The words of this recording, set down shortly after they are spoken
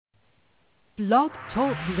Blog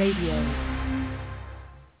Talk Radio.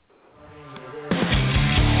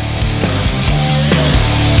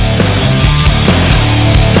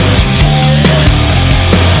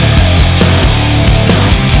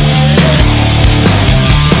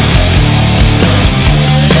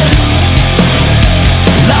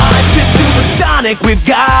 We've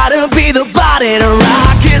gotta be the body to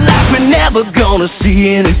rock it like we're never gonna see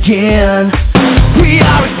it again. We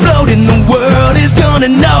are exploding, the world is gonna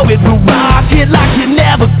know it. We'll rock it like you're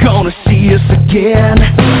never gonna see us again.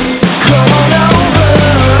 Come on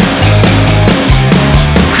over.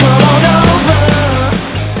 Come on over.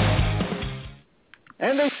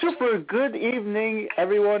 And a super good evening,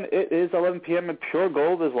 everyone. It is 11 p.m. and Pure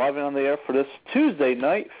Gold is live and on the air for this Tuesday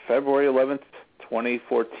night, February 11th,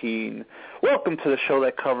 2014. Welcome to the show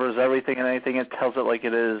that covers everything and anything and tells it like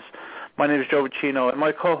it is. My name is Joe Vicino, and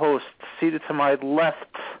my co-host, seated to my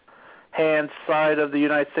left-hand side of the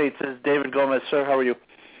United States, is David Gomez. Sir, how are you?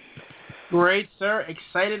 Great, sir.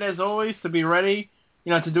 Excited as always to be ready,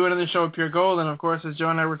 to do another show with Pure Gold. And of course, as Joe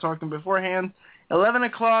and I were talking beforehand, 11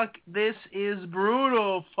 o'clock. This is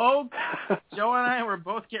brutal, folks. Joe and I were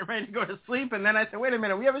both getting ready to go to sleep, and then I said, "Wait a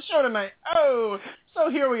minute, we have a show tonight." Oh, so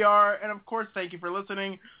here we are. And of course, thank you for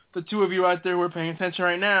listening. The two of you out there who are paying attention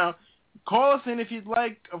right now, call us in if you'd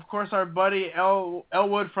like. Of course, our buddy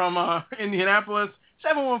Elwood from Indianapolis,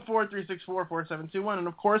 714-364-4721. And,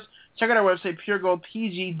 of course, check out our website,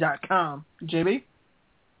 puregoldpg.com. JB?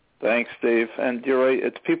 Thanks, Dave. And you're right.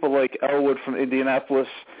 It's people like Elwood from Indianapolis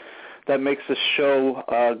that makes the show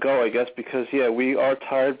go, I guess, because, we are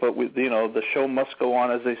tired, but, the show must go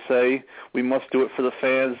on, as they say. We must do it for the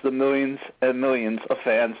fans, the millions and millions of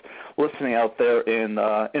fans listening out there in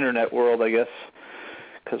internet world, I guess,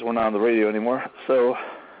 because we're not on the radio anymore. So,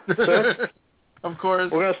 of course,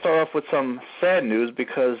 we're going to start off with some sad news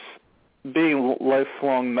because being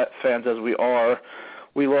lifelong Met fans as we are,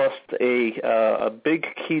 we lost a big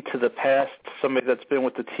key to the past, somebody that's been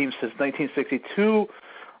with the team since 1962.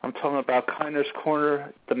 I'm talking about Kiner's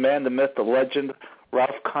Corner, the man, the myth, the legend,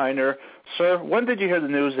 Ralph Kiner. Sir, when did you hear the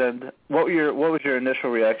news, and what was your initial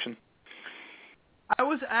reaction? I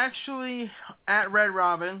was actually at Red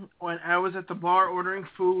Robin when I was at the bar ordering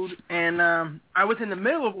food, and I was in the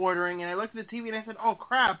middle of ordering, and I looked at the TV, and I said, "Oh,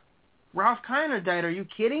 crap, Ralph Kiner died. Are you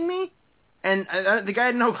kidding me?" And the guy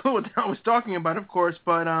had no clue what I was talking about, of course,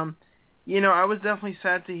 but, I was definitely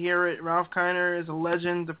sad to hear it. Ralph Kiner is a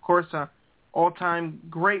legend, of course, all-time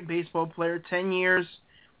great baseball player, 10 years.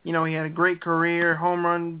 He had a great career, home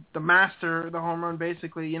run, the master of the home run,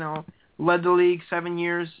 basically, led the league 7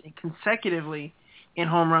 years consecutively in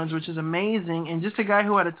home runs, which is amazing, and just a guy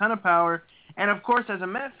who had a ton of power. And, of course, as a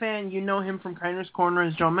Met fan, you know him from Kiner's Corner,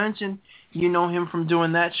 as Joe mentioned. You know him from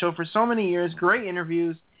doing that show for so many years, great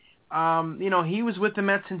interviews. He was with the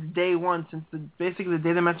Mets since day one, since basically the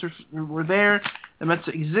day the Mets were there, the Mets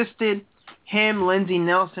existed. Him, Lindsey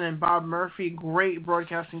Nelson, and Bob Murphy, great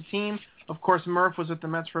broadcasting team. Of course, Murph was with the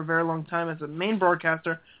Mets for a very long time as a main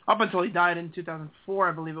broadcaster, up until he died in 2004,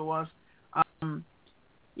 I believe it was.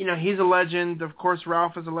 He's a legend. Of course,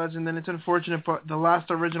 Ralph is a legend, and it's unfortunate, but the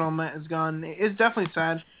last original Met is gone. It's definitely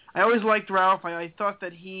sad. I always liked Ralph. I thought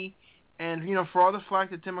that he, and, for all the flack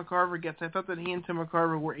that Tim McCarver gets, I thought that he and Tim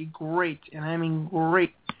McCarver were a great, and I mean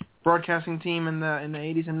great, broadcasting team in the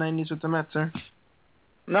 80s and 90s with the Mets, sir.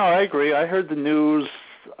 No, I agree. I heard the news,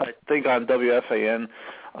 I think, on WFAN.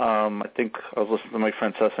 I think I was listening to my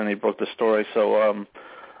friend Tessa, and he broke the story. So,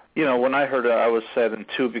 when I heard it, I was saddened,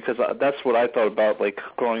 too, because that's what I thought about, like,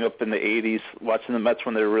 growing up in the 80s, watching the Mets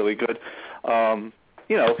when they were really good.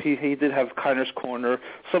 He did have Kiner's Corner.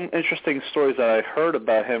 Some interesting stories that I heard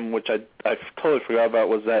about him, which I totally forgot about,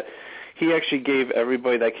 was that he actually gave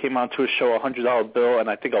everybody that came onto his show a $100 bill and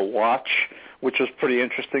I think a watch, which was pretty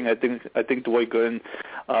interesting. I think Dwight Gooden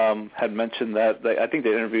had mentioned that. I think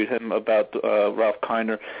they interviewed him about Ralph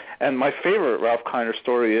Kiner. And my favorite Ralph Kiner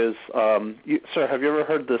story is, sir, have you ever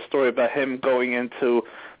heard the story about him going into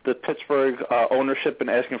the Pittsburgh ownership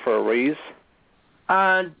and asking for a raise?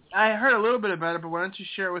 I heard a little bit about it, but why don't you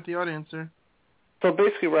share it with the audience, sir? So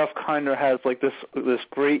basically, Ralph Kiner has like this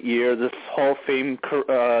great year, this Hall of Fame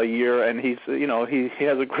year, and he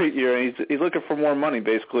has a great year, and he's looking for more money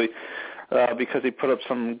basically. Because he put up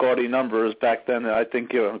some gaudy numbers back then. I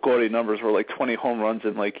think gaudy numbers were like 20 home runs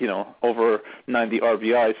and over 90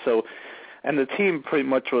 RBI. So, and the team pretty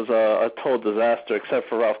much was a total disaster except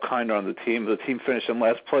for Ralph Kiner on the team. The team finished in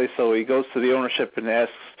last place, so he goes to the ownership and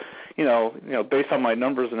asks, based on my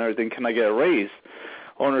numbers and everything, can I get a raise?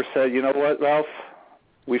 Owner said, you know what, Ralph,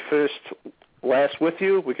 we finished last with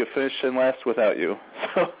you. We could finish in last without you.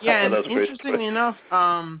 So, yeah, and interestingly enough,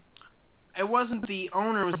 it wasn't the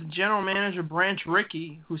owner, it was the general manager, Branch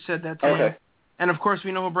Rickey, who said that to him. Okay. And, of course,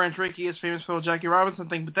 we know who Branch Rickey is, famous for the Jackie Robinson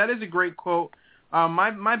thing, but that is a great quote.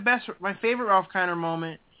 My favorite Ralph Kiner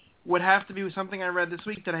moment would have to be with something I read this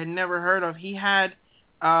week that I had never heard of. He had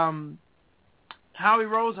Howie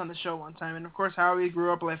Rose on the show one time, and, of course, Howie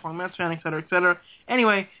grew up a lifelong Mets fan, et cetera, et cetera.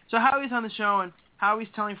 Anyway, so Howie's on the show, and Howie's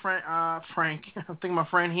telling Frank, I'm thinking about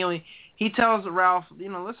Fran Healy, he tells Ralph,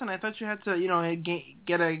 listen, I thought you had to,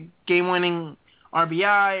 get a game-winning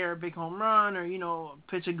RBI or a big home run or,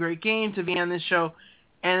 pitch a great game to be on this show.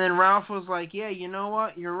 And then Ralph was like, yeah, you know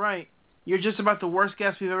what? You're right. You're just about the worst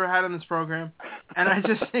guest we've ever had on this program. And I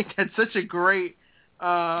just think that's such a great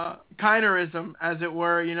Kinerism, as it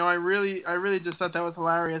were. I really just thought that was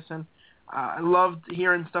hilarious. And I loved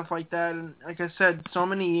hearing stuff like that. And like I said, so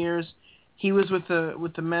many years. He was with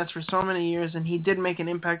the Mets for so many years, and he did make an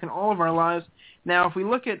impact in all of our lives. Now, if we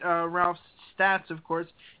look at Ralph's stats, of course,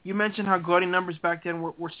 you mentioned how gaudy numbers back then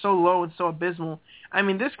were so low and so abysmal. I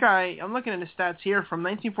mean, this guy, I'm looking at his stats here from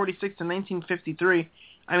 1946 to 1953.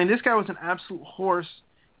 I mean, this guy was an absolute horse,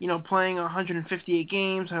 playing 158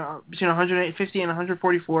 games, between 150 and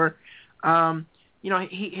 144.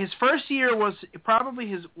 His first year was probably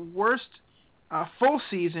his worst full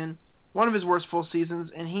season, one of his worst full seasons,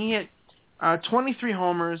 and he hit 23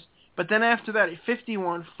 homers, but then after that,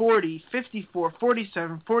 51, 40, 54,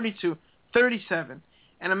 47, 42, 37.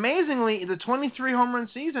 And amazingly, the 23 home run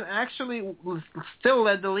season actually still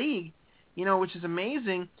led the league, which is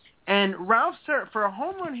amazing. And Ralph, for a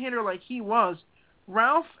home run hitter like he was,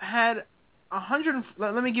 Ralph had 100.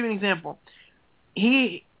 Let me give you an example.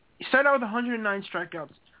 He started out with 109 strikeouts.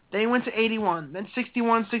 Then he went to 81, then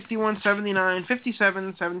 61, 61, 79,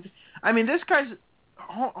 57, 70. I mean, this guy's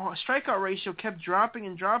strikeout ratio kept dropping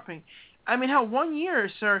and dropping. I mean, how 1 year,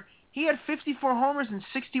 sir, he had 54 homers and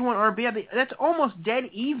 61 RBI. That's almost dead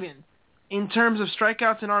even in terms of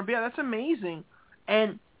strikeouts and RBI. That's amazing.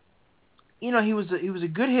 And he was a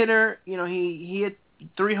good hitter. He hit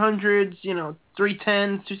 300s, 310s,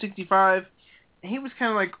 265. And he was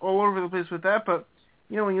kind of like all over the place with that. But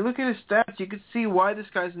when you look at his stats, you could see why this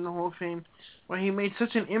guy's in the Hall of Fame. Why he made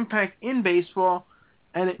such an impact in baseball,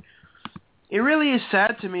 and it really is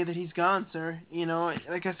sad to me that he's gone, sir.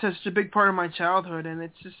 Like I said, it's a big part of my childhood, and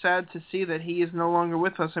it's just sad to see that he is no longer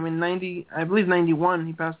with us. I mean, I believe 91,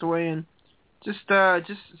 he passed away, and just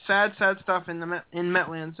sad stuff in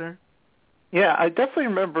Metland, sir. Yeah, I definitely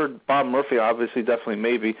remember Bob Murphy, obviously, definitely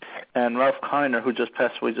maybe, and Ralph Kiner, who just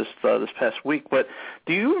passed away this past week. But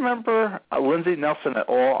do you remember Lindsey Nelson at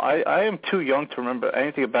all? I am too young to remember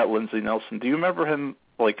anything about Lindsey Nelson. Do you remember him,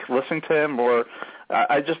 listening to him, or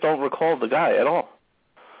I just don't recall the guy at all?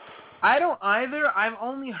 I don't either. I've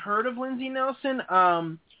only heard of Lindsey Nelson,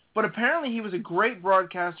 but apparently he was a great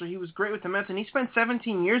broadcaster. He was great with the Mets, and he spent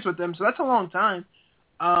 17 years with them, so that's a long time.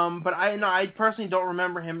 But I personally don't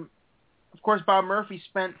remember him. Of course, Bob Murphy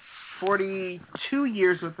spent 42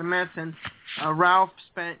 years with the Mets, and Ralph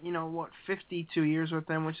spent, 52 years with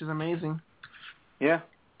them, which is amazing. Yeah.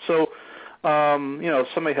 So,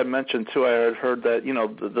 somebody had mentioned, too, I had heard that,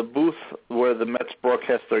 the booth where the Mets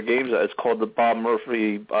broadcast their games at is called the Bob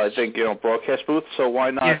Murphy, broadcast booth. So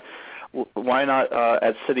why not... Yeah. Why not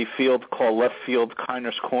at Citi Field call left field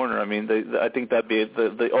Kiner's Corner? I mean, I think that'd be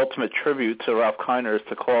the ultimate tribute to Ralph Kiner is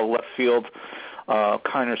to call left field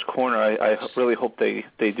Kiner's Corner. I really hope they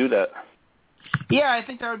do that. Yeah, I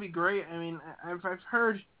think that would be great. I mean, I've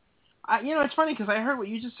heard, it's funny because I heard what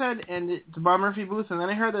you just said and the Bob Murphy booth, and then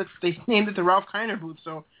I heard that they named it the Ralph Kiner booth.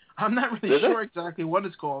 So I'm not really sure exactly what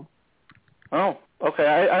it's called. Oh, okay.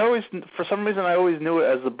 I always, for some reason, I always knew it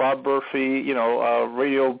as the Bob Murphy,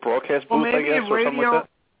 radio broadcast booth, I guess, or something like that.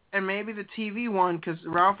 And maybe the TV one, because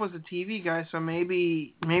Ralph was a TV guy, so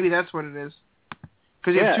maybe that's what it is.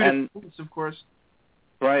 Because you have two different booths, of course.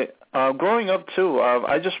 Right. Growing up, too,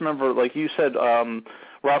 I just remember, like you said,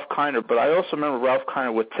 Ralph Kiner, but I also remember Ralph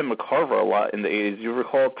Kiner with Tim McCarver a lot in the 80s. You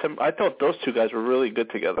recall Tim? I thought those two guys were really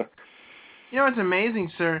good together. What's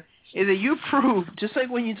amazing, sir, is that you prove, just like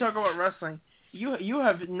when you talk about wrestling, you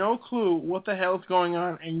have no clue what the hell is going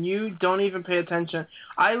on, and you don't even pay attention.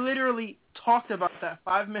 I literally talked about that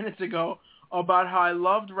 5 minutes ago, about how I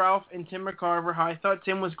loved Ralph and Tim McCarver, how I thought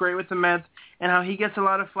Tim was great with the Mets, and how he gets a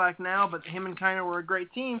lot of flack now, but him and Kiner were a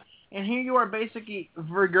great team. And here you are basically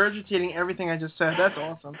regurgitating everything I just said. That's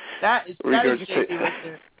awesome. That is JP right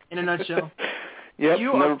there, in a nutshell. Yep,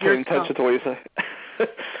 never paying attention to what you say.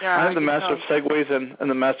 Yeah, I'm the master of segues and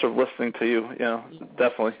the master of listening to you.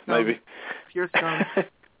 Definitely, maybe. Pure scum.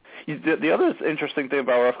 the other interesting thing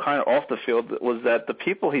about Ralph Kiner off the field was that the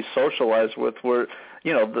people he socialized with were,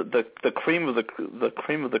 the cream of the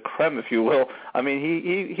cream of the creme, if you will. I mean,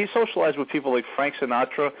 he socialized with people like Frank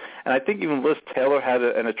Sinatra, and I think even Liz Taylor had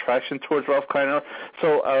an attraction towards Ralph Kiner.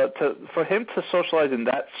 So for him to socialize in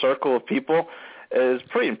that circle of people is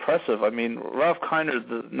pretty impressive. I mean, Ralph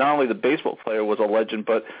Kiner, not only the baseball player, was a legend,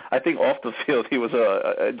 but I think off the field he was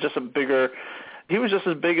he was just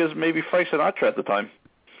as big as maybe Frank Sinatra at the time.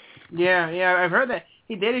 Yeah, I've heard that.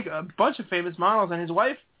 He dated a bunch of famous models, and his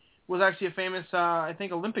wife was actually a famous, I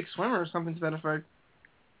think, Olympic swimmer or something to that effect.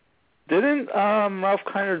 Didn't Ralph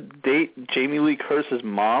Kiner date Jamie Lee Curtis's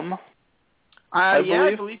mom? I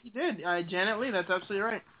believe he did. Janet Leigh, that's absolutely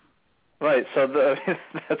right. Right, so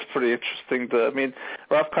that's pretty interesting.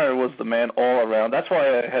 Ralph Kiner was the man all around. That's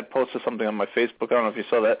why I had posted something on my Facebook. I don't know if you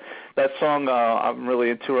saw that song I'm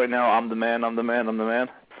really into right now, I'm the Man, I'm the Man, I'm the Man.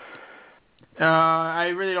 I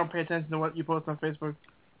really don't pay attention to what you post on Facebook.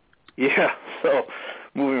 Yeah, so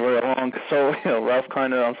moving right along. So, Ralph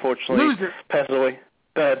Kiner unfortunately passed away.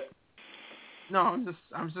 Bad. No, I'm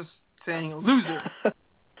just saying loser.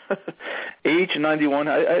 Age 91.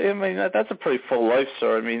 I mean, that's a pretty full life,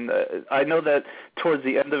 sir. I mean, I know that towards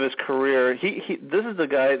the end of his career, this is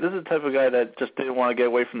the type of guy that just didn't want to get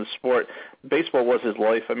away from the sport. Baseball was his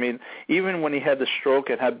life. I mean, even when he had the stroke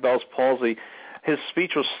and had Bell's palsy, his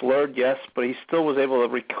speech was slurred, yes, but he still was able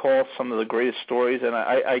to recall some of the greatest stories. And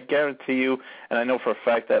I guarantee you, and I know for a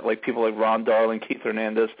fact that people like Ron Darling, Keith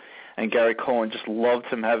Hernandez, and Gary Cohen just loved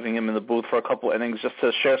having him in the booth for a couple innings just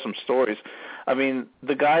to share some stories. I mean,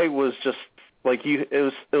 the guy was just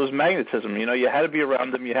it was magnetism. You had to be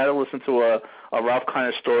around him. You had to listen to a Ralph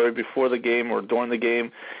Kiner story before the game or during the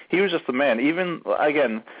game. He was just the man. Even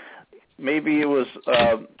again, maybe it was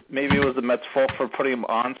the Mets' fault for putting him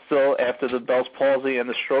on still after the Bell's palsy and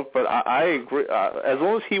the stroke. But I agree. As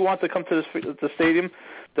long as he wanted to come to the stadium,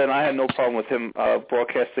 then I had no problem with him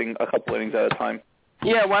broadcasting a couple innings at a time.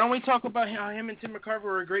 Yeah, why don't we talk about how him and Tim McCarver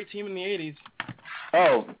were a great team in the 80s?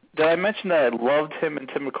 Oh, did I mention that I loved him and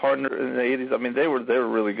Tim McCarver in the 80s? I mean, they were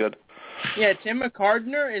really good. Yeah, Tim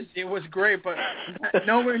McCarver it was great, but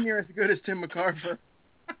nowhere near as good as Tim McCarver.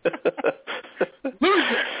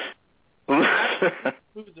 Loser!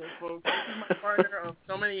 Loser, folks. This is my partner of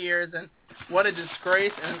so many years, and what a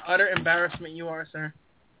disgrace and an utter embarrassment you are, sir.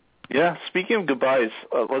 Yeah, speaking of goodbyes,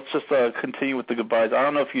 let's just continue with the goodbyes. I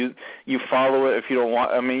don't know if you follow it, if you don't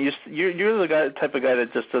want. I mean, you're the type of guy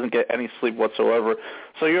that just doesn't get any sleep whatsoever.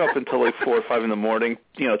 So you're up until 4 or 5 in the morning,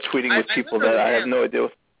 tweeting with people that I have no idea.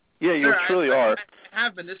 Yeah, you truly are. I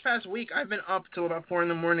have been. This past week, I've been up till about 4 in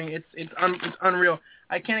the morning. It's unreal.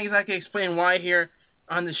 I can't exactly explain why here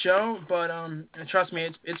on the show, but trust me,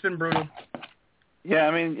 it's been brutal. Yeah,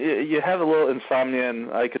 I mean, you have a little insomnia, and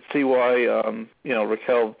I could see why,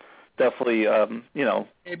 Raquel definitely,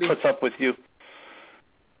 maybe puts up with you.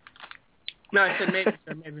 No, I said maybe,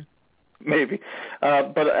 sir, maybe. Maybe.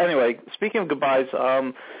 But anyway, speaking of goodbyes,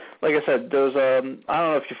 like I said, there's I don't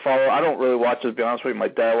know if you follow. I don't really watch it, to be honest with you. My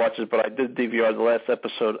dad watches, but I did DVR the last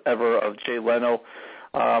episode ever of Jay Leno.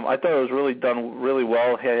 I thought it was really done really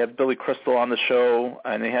well. He had Billy Crystal on the show,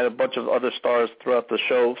 and he had a bunch of other stars throughout the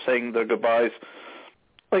show saying their goodbyes.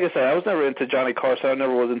 Like I said, I was never into Johnny Carson. I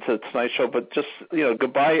never was into the Tonight Show, but just,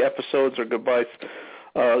 goodbye episodes or goodbyes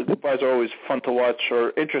are always fun to watch,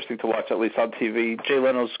 or interesting to watch, at least on TV. Jay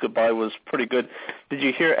Leno's goodbye was pretty good. Did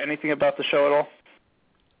you hear anything about the show at all?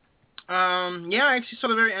 Yeah, I actually saw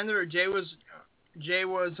the very end of it. Jay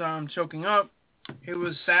was choking up. He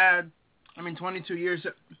was sad. I mean, 22 years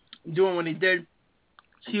doing what he did.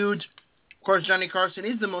 It's huge. Of course, Johnny Carson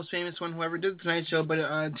is the most famous one who ever did the Tonight Show,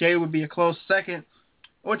 but Jay would be a close second.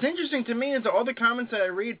 What's interesting to me is all the comments that I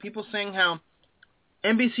read, people saying how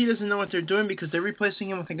NBC doesn't know what they're doing because they're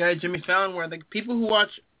replacing him with a guy, Jimmy Fallon, where the people who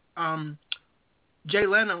watch Jay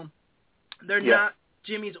Leno, they're not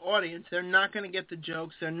Jimmy's audience. They're not going to get the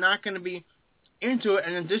jokes. They're not going to be into it,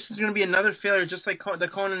 and then this is going to be another failure, just like the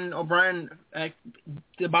Conan O'Brien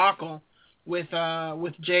debacle with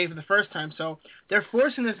Jay for the first time. So they're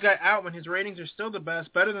forcing this guy out when his ratings are still the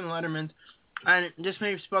best, better than Letterman's, and it just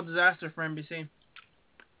may spell disaster for NBC.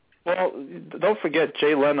 Well, don't forget,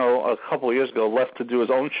 Jay Leno a couple of years ago left to do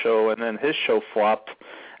his own show, and then his show flopped,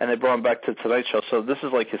 and they brought him back to the Tonight Show. So this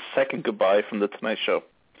is like his second goodbye from the Tonight Show.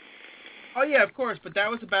 Oh, yeah, of course, but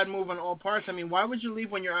that was a bad move on all parts. I mean, why would you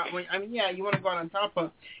leave when you're out? You want to go out on top,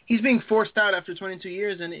 but he's being forced out after 22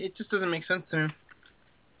 years, and it just doesn't make sense to me.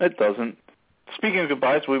 It doesn't. speaking of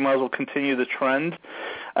goodbyes, we might as well continue the trend.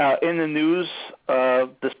 In the news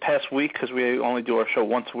this past week, because we only do our show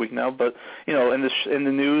once a week now, but in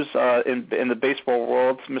the news in the baseball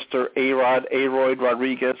world, Mr. Aroyd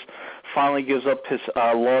Rodriguez finally gives up his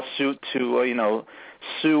lawsuit to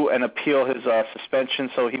sue and appeal his suspension,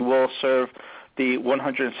 so he will serve the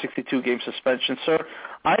 162-game suspension. Sir,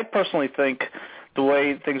 I personally think the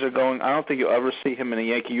way things are going, I don't think you'll ever see him in a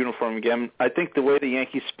Yankee uniform again. I think the way the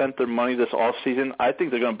Yankees spent their money this offseason, I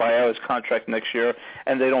think they're going to buy out his contract next year,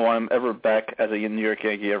 and they don't want him ever back as a New York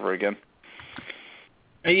Yankee ever again.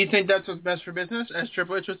 And you think that's what's best for business, as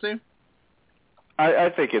Triple H would say?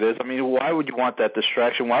 I think it is. I mean, why would you want that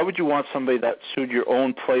distraction? Why would you want somebody that sued your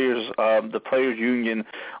own players, the players' union,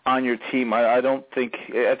 on your team? I think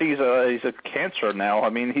he's a cancer now.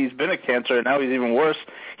 I mean, he's been a cancer, and now he's even worse.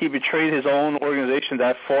 He betrayed his own organization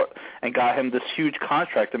that fought and got him this huge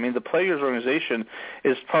contract. I mean, the players' organization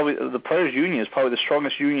is probably the players' union is probably the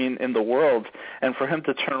strongest union in the world, and for him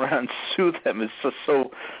to turn around and sue them is just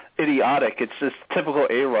so idiotic. It's just typical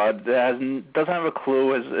A-Rod. Doesn't have a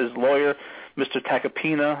clue. His lawyer, Mr.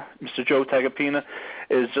 Joe Tacopina,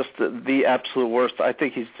 is just the absolute worst. I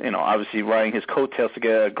think he's, obviously riding his coattails to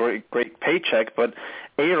get a great paycheck, but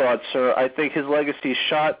A-Rod, sir, I think his legacy is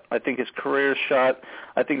shot. I think his career is shot.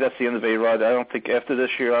 I think that's the end of A-Rod. I don't think after this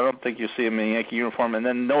year, I don't think you'll see him in a Yankee uniform, and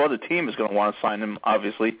then no other team is going to want to sign him,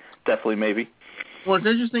 obviously. Definitely, maybe. What's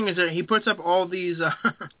interesting is that he puts up all these,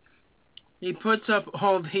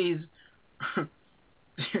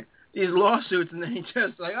 these lawsuits, and then he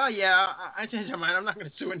just like, oh yeah, I changed my mind. I'm not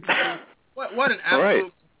going to sue anybody. What an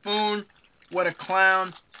absolute buffoon! What a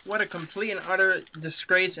clown! What a complete and utter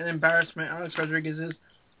disgrace and embarrassment Alex Rodriguez is.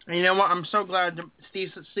 And you know what? I'm so glad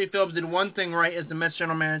Steve Phillips did one thing right as the Mets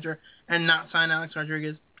general manager and not sign Alex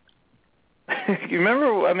Rodriguez. You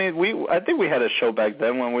remember? I mean, I think we had a show back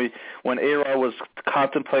then when A-Rod was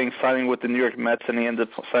contemplating signing with the New York Mets, and he ended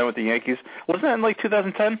up signing with the Yankees. Wasn't that in like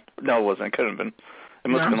 2010? No, it wasn't. It couldn't have been. It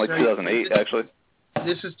must have been like 2008, actually.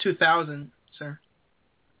 This is 2000, sir.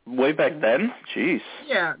 Way back then? Jeez.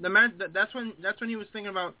 Yeah, the Mets. That's when he was thinking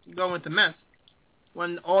about going with the Mets,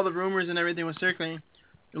 when all the rumors and everything was circulating.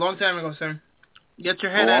 A long time ago, sir. Get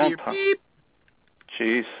your head out of your beep.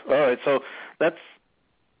 Jeez. All right, so that's,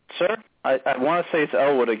 sir, I want to say it's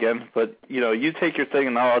Elwood again, but, you take your thing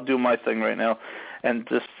and I'll do my thing right now and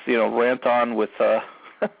just, rant on with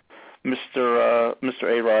Mr.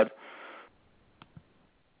 A-Rod.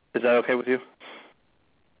 Is that okay with you?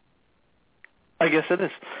 I guess it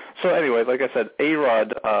is. So anyway, like I said,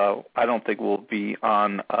 A-Rod, I don't think will be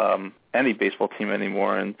on any baseball team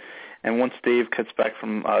anymore. And once Dave gets back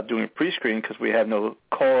from doing pre-screening, because we have no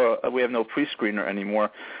pre-screener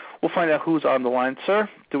anymore, we'll find out who's on the line. Sir,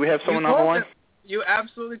 do we have someone on the line? You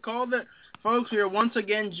absolutely called it. Folks, we are once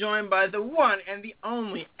again joined by the one and the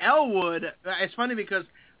only Elwood. It's funny because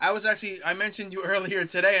I mentioned you earlier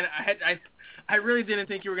today, and I really didn't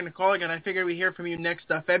think you were going to call again. I figured we'd hear from you next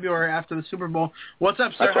February after the Super Bowl. What's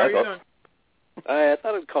up, sir? How are you doing? I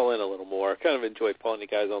thought I'd call in a little more. I kind of enjoyed following you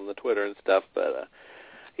guys on the Twitter and stuff, but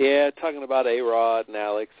talking about A-Rod and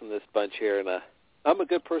Alex and this bunch here, and I'm a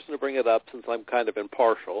good person to bring it up since I'm kind of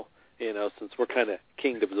impartial, since we're kind of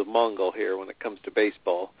kingdoms of Mongol here when it comes to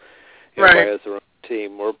baseball. Everybody has their own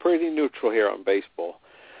team. We're pretty neutral here on baseball,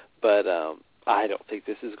 but I don't think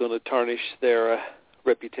this is going to tarnish their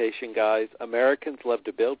reputation, guys. Americans love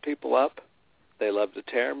to build people up. They love to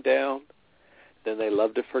tear them down. Then they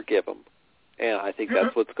love to forgive them. And I think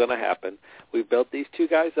that's what's going to happen. We've built these two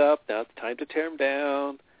guys up. Now it's time to tear them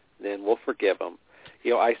down. Then we'll forgive them.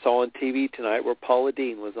 I saw on TV tonight where Paula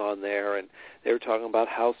Deen was on there, and they were talking about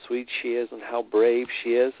how sweet she is and how brave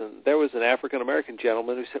she is. And there was an African-American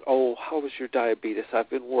gentleman who said, oh, how was your diabetes? I've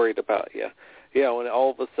been worried about you. And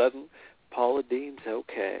all of a sudden, Paula Deen's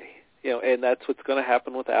okay. And that's what's going to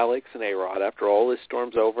happen with Alex and A-Rod. After all this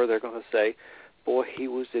storm's over, they're going to say, boy, he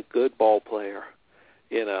was a good ball player.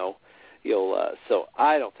 So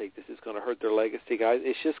I don't think this is going to hurt their legacy, guys.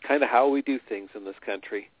 It's just kind of how we do things in this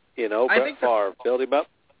country. Brett Favre, build him up,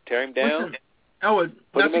 tear him down, listen, Elwood,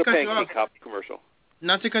 put him in a pancake cop commercial.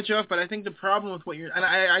 Not to cut you off, but I think the problem with what you're, and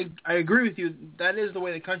I agree with you, that is the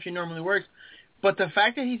way the country normally works. But the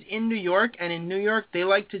fact that he's in New York, and in New York, they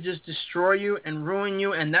like to just destroy you and ruin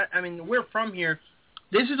you, and we're from here.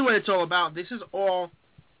 This is what it's all about. This is all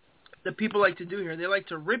the people like to do here. They like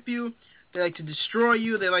to rip you, they like to destroy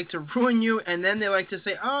you, they like to ruin you, and then they like to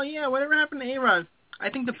say, oh, yeah, whatever happened to A-Rod? I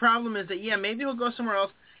think the problem is that, maybe he'll go somewhere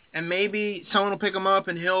else, and maybe someone will pick him up,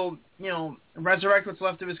 and he'll, resurrect what's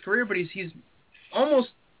left of his career, but he's almost,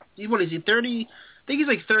 what is he, 30? I think he's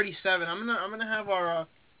like 37. I'm gonna have our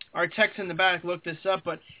our techs in the back looked this up,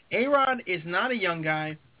 but A-Rod is not a young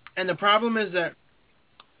guy, and the problem is that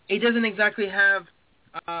he doesn't exactly have,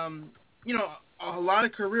 a lot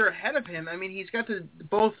of career ahead of him. I mean, he's got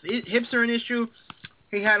both hips are an issue.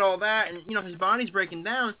 He had all that, and his body's breaking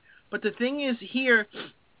down. But the thing is, here,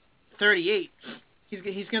 38.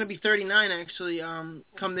 He's going to be 39 actually.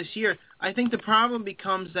 Come this year. I think the problem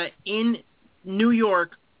becomes that in New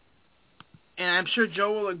York, and I'm sure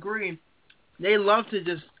Joe will agree, they love to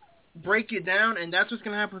just break you down, and that's what's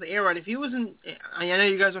going to happen with A-Rod. If he was I know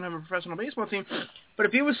you guys don't have a professional baseball team, but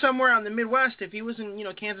if he was somewhere on the Midwest, if he was in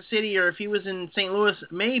Kansas City, or if he was in St. Louis,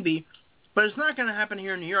 maybe. But it's not going to happen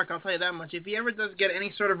here in New York, I'll tell you that much. If he ever does get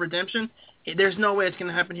any sort of redemption, there's no way it's going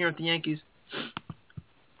to happen here with the Yankees.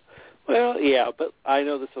 Well, yeah, but I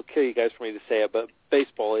know this will kill you guys for me to say it, but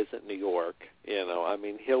baseball isn't New York. I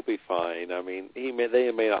mean, he'll be fine. I mean,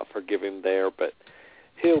 they may not forgive him there, but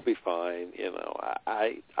he'll be fine.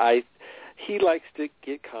 He likes to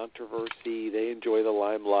get controversy. They enjoy the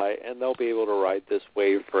limelight, and they'll be able to ride this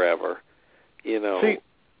wave forever. See,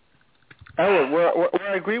 Elliot, where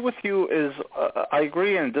I agree with you is I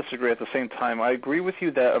agree and disagree at the same time. I agree with you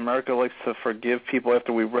that America likes to forgive people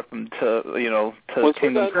after we rip them to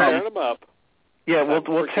kingdom come. Tear them up. Yeah,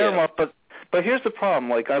 we'll tear them up, but here's the problem.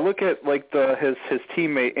 Like I look at his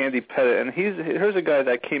teammate Andy Pettitte, and here's a guy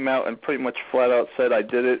that came out and pretty much flat out said, "I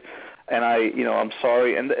did it, and I'm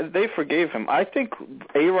sorry," and they forgave him. I think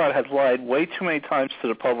A-Rod has lied way too many times to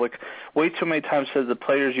the public, way too many times to the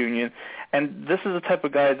players' union, and this is the type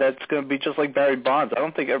of guy that's going to be just like Barry Bonds. I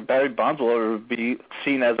don't think Barry Bonds will ever be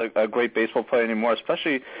seen as a great baseball player anymore,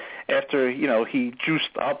 especially after he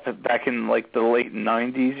juiced up back in like the late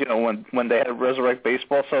 90s, when they had to resurrect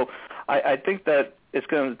baseball. So I think that it's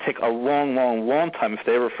going to take a long, long, long time if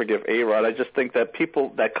they ever forgive A-Rod. I just think that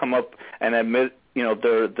people that come up and admit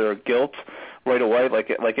their guilt right away,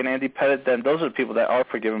 like an Andy Pettitte, then those are the people that are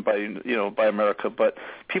forgiven by America. But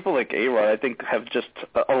people like A-Rod, I think, have just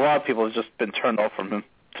a lot of people have just been turned off from him,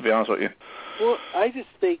 to be honest with you. Well, I just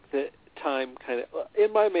think that time kind of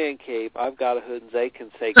in my man cave, I've got a Jose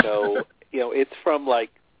Canseco. It's from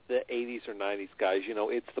like the 80s or 90s, guys.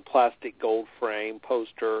 It's the plastic gold frame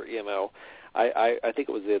poster. I think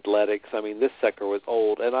it was the Athletics. I mean, this sucker was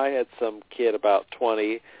old, and I had some kid about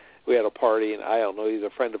 20. We had a party, and I don't know, he's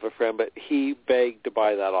a friend of a friend, but he begged to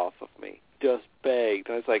buy that off of me. Just begged.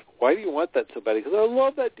 And I was like, why do you want that so bad? He goes, I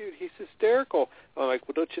love that dude. He's hysterical. I'm like,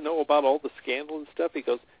 well, don't you know about all the scandal and stuff? He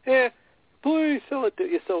goes, please sell it to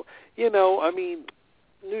you. So, I mean,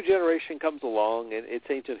 new generation comes along, and it's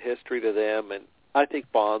ancient history to them, and I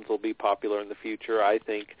think Bonds will be popular in the future. I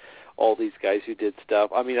think all these guys who did stuff.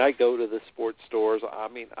 I mean, I go to the sports stores. I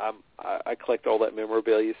mean, I collect all that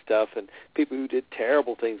memorabilia stuff, and people who did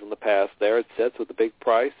terrible things in the past, there it sits with a big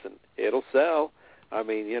price, and it'll sell. I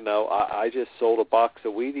mean, I just sold a box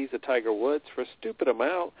of Wheaties of Tiger Woods for a stupid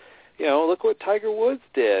amount. Look what Tiger Woods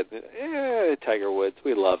did. Tiger Woods,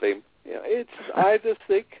 we love him. I just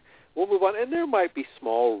think we'll move on. And there might be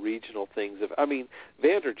small regional things.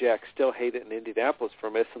 Vanderjack still hated in Indianapolis for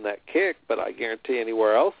missing that kick, but I guarantee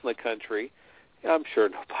anywhere else in the country, I'm sure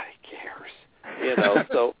nobody cares.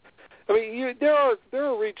 So, I mean, there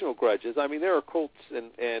are regional grudges. I mean, there are Colts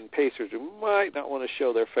and Pacers who might not want to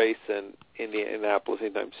show their face in Indianapolis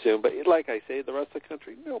anytime soon. But like I say, the rest of the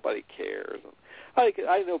country, nobody cares.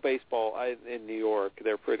 I know baseball in New York,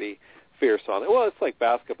 they're pretty fierce on it. Well, it's like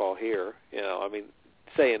basketball here. I mean,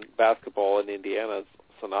 saying basketball in Indiana is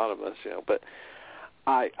synonymous, but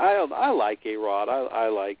I like A-Rod. I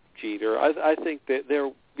like Jeter. I think that they're,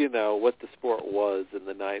 what the sport was in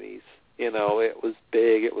the 90s. It was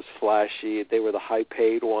big. It was flashy. They were the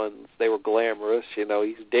high-paid ones. They were glamorous. He's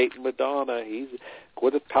dating Madonna.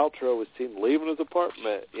 Gwyneth Paltrow was seen leaving his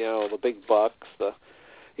apartment. The big bucks.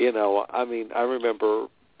 I remember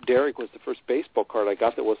Derek was the first baseball card I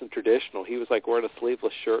got that wasn't traditional. He was like wearing a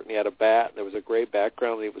sleeveless shirt and he had a bat and there was a gray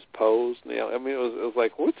background and he was posed. And, it was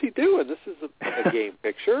like, what's he doing? This is a game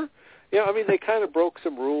picture. They kind of broke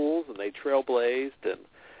some rules and they trailblazed. And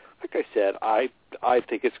like I said, I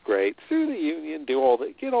think it's great. Sue the union, do all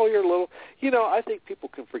that, get all your little. I think people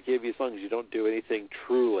can forgive you as long as you don't do anything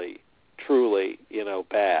truly,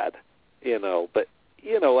 bad. But.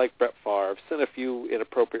 Like Brett Favre, sent a few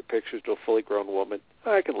inappropriate pictures to a fully grown woman.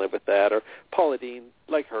 I can live with that. Or Paula Deen,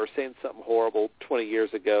 like her, saying something horrible 20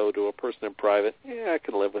 years ago to a person in private. Yeah, I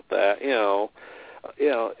can live with that.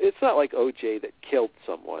 It's not like O.J. that killed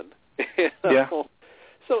someone. Yeah.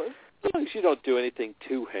 So as long as you don't do anything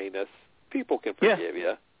too heinous, people can forgive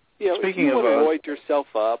you. Speaking if you of want to roid yourself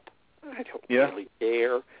up, I don't really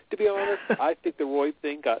care. To be honest, I think the Roy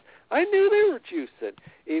thing I knew they were juicing.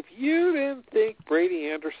 If you didn't think Brady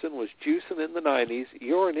Anderson was juicing in the 90s,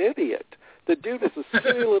 you're an idiot. The dude is a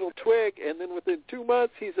silly little twig, and then within 2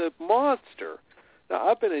 months, he's a monster. Now,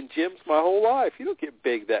 I've been in gyms my whole life. You don't get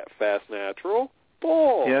big that fast natural.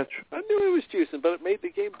 Bull. Yeah, I knew he was juicing, but it made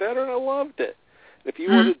the game better, and I loved it. If you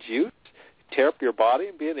want to juice, tear up your body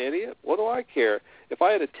and be an idiot, what do I care? If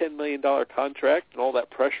I had a $10 million contract and all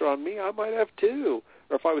that pressure on me, I might have too.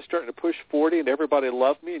 Or if I was starting to push 40 and everybody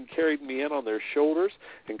loved me and carried me in on their shoulders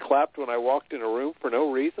and clapped when I walked in a room for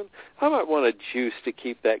no reason, I might want a juice to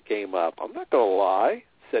keep that game up. I'm not going to lie.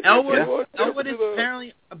 Elwood is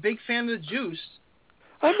apparently a big fan of the juice.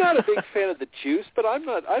 I'm not a big fan of the juice, but I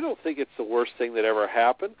don't think it's the worst thing that ever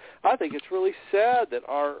happened. I think it's really sad that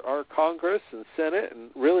our Congress and Senate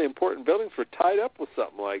and really important buildings were tied up with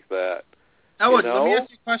something like that. Elwood, let me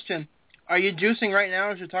ask you a question. Are you juicing right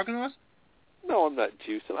now as you're talking to us? No, I'm not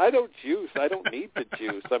juicing. I don't juice. I don't need to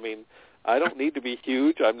juice. I mean, I don't need to be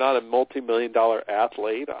huge. I'm not a multi-million-dollar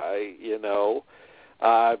athlete.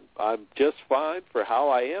 I'm just fine for how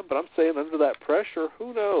I am, but I'm saying under that pressure,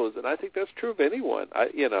 who knows? And I think that's true of anyone. I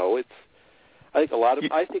think a lot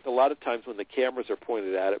of times when the cameras are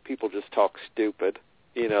pointed at it, people just talk stupid.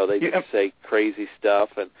 They just say crazy stuff,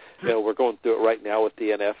 and we're going through it right now with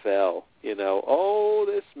the NFL. Oh,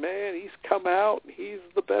 this man, he's come out, and he's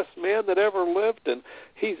the best man that ever lived, and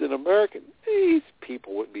he's an American. These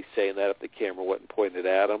people wouldn't be saying that if the camera wasn't pointed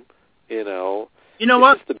at them. You know it's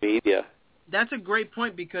what? Just the media. That's a great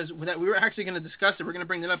point because we were actually going to discuss it. We're going to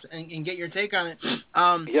bring that up and get your take on it.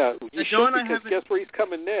 Yeah, you should, because guess where he's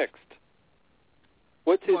coming next?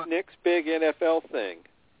 What's his next big NFL thing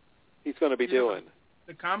he's going to be doing?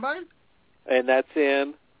 The Combine? And that's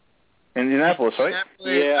in? Indianapolis, right?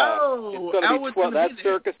 Yeah. Oh, it's going to be 12. That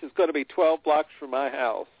circus is going to be 12 blocks from my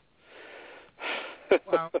house.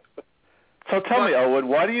 Wow. So tell me, Elwood,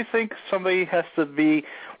 why do you think somebody has to bring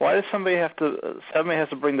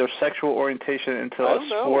their sexual orientation into a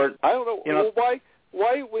sport? I don't know. Well,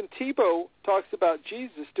 why when Tebow talks about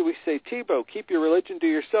Jesus, do we say, Tebow, keep your religion to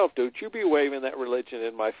yourself. Don't you be waving that religion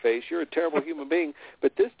in my face. You're a terrible human being.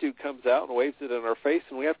 But this dude comes out and waves it in our face,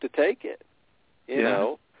 and we have to take it. You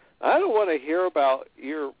know? I don't want to hear about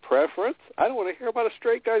your preference. I don't want to hear about a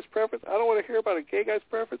straight guy's preference. I don't want to hear about a gay guy's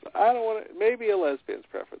preference. I don't want to, maybe a lesbian's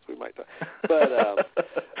preference. We might talk. But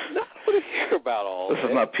not want to hear about all this. This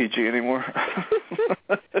is not PG anymore.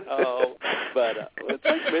 But it's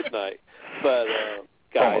like midnight. But,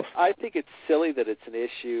 guys, I think it's silly that it's an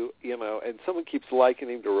issue, and someone keeps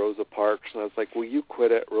likening him to Rosa Parks, and I was like, will you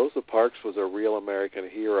quit it? Rosa Parks was a real American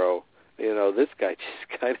hero. This guy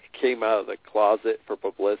just kind of came out of the closet for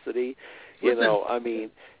publicity. I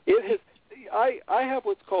mean, it has. I have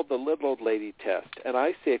what's called the little old lady test, and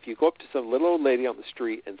I say if you go up to some little old lady on the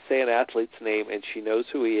street and say an athlete's name and she knows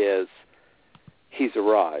who he is, he's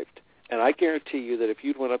arrived. And I guarantee you that if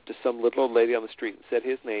you'd went up to some little old lady on the street and said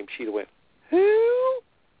his name, she'd have went, who?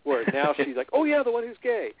 Where now she's like, oh, yeah, the one who's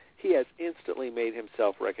gay. He has instantly made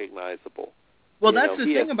himself recognizable. Well, that's the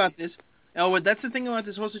thing about this. Elwood, that's the thing about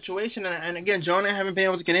this whole situation, and again, Joe and I haven't been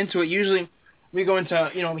able to get into it. Usually we go into,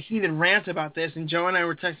 a heated rant about this, and Joe and I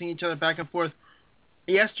were texting each other back and forth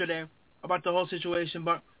yesterday about the whole situation,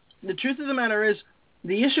 but the truth of the matter is,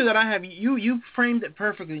 the issue that I have, you framed it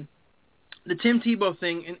perfectly, the Tim Tebow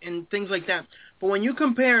thing and things like that, but when you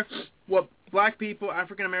compare what black people,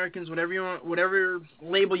 African Americans, whatever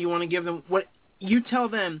label you want to give them, what you tell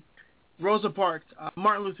them, Rosa Parks,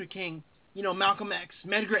 Martin Luther King, Malcolm X,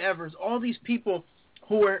 Medgar Evers, all these people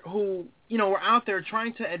who were out there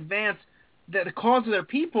trying to advance the cause of their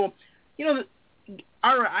people.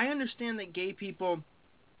 I understand that gay people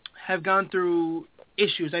have gone through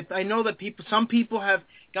issues. I know that some people have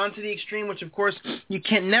gone to the extreme, which of course you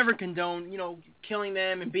can never condone, killing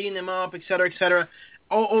them and beating them up, et cetera, et cetera.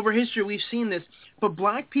 Over history, we've seen this. But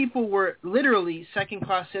black people were literally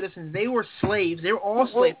second-class citizens. They were slaves. They were all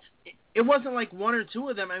slaves. It wasn't like one or two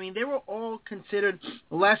of them. I mean, they were all considered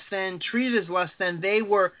less than, treated as less than. They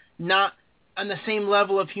were not on the same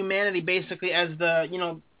level of humanity, basically, as the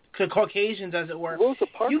Caucasians, as it were. Rosa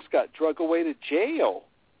Parks got drug away to jail.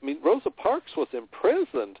 I mean, Rosa Parks was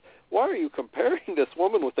imprisoned. Why are you comparing this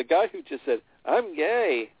woman with the guy who just said, I'm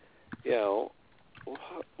gay?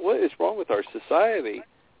 What is wrong with our society?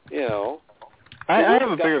 I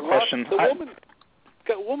have a bigger question.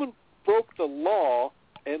 The woman broke the law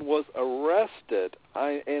and was arrested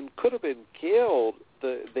and could have been killed.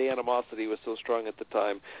 The animosity was so strong at the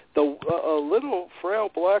time. A little frail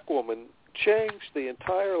black woman changed the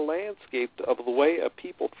entire landscape of the way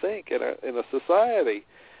people think in a society.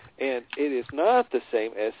 And it is not the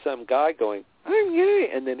same as some guy going, I'm gay,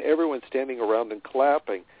 and then everyone standing around and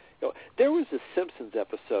clapping. You know, there was a Simpsons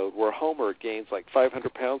episode where Homer gains like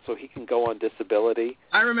 500 pounds so he can go on disability.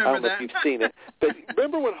 I remember I don't know that. if you've seen it. But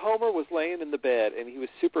remember when Homer was laying in the bed and he was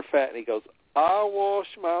super fat and he goes, I wash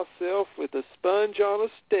myself with a sponge on a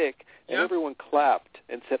stick. And Yep. everyone clapped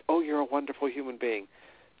and said, oh, you're a wonderful human being.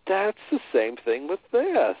 That's the same thing with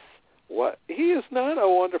this. What? He is not a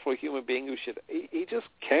wonderful human being who should. He just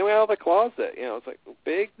came out of the closet. You know, it's like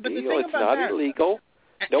big But the deal. thing It's about not that, illegal.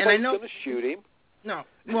 and Nobody's I know, going to shoot him. No.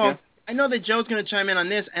 Well, Yeah. I know that Joe's going to chime in on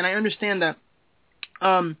this, and I understand that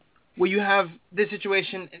where you have this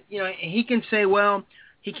situation, you know, he can say, well,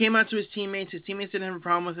 he came out to his teammates didn't have a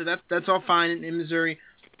problem with it. That's all fine in Missouri.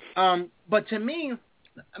 But to me,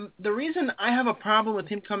 the reason I have a problem with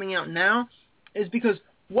him coming out now is because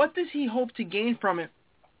what does he hope to gain from it?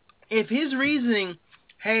 If his reasoning,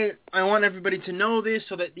 hey, I want everybody to know this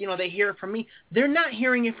so that, you know, they hear it from me, they're not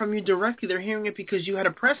hearing it from you directly. They're hearing it because you had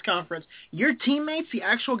a press conference. Your teammates, the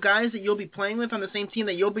actual guys that you'll be playing with on the same team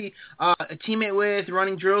that you'll be a teammate with,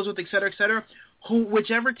 running drills with, et cetera,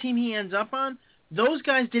 whichever team he ends up on, those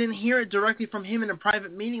guys didn't hear it directly from him in a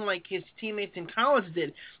private meeting like his teammates in college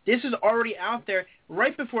did. This is already out there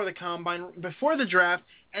right before the combine, before the draft,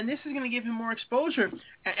 and this is going to give him more exposure.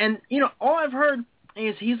 And, you know, all I've heard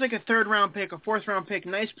is he's like a third-round pick, a fourth-round pick,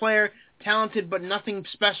 nice player, talented, but nothing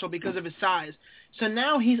special because of his size. So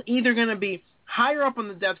now he's either going to be higher up on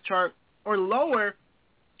the depth chart or lower,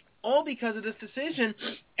 all because of this decision.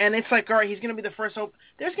 And it's like, all right, he's going to be the first hope.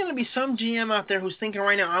 There's going to be some GM out there who's thinking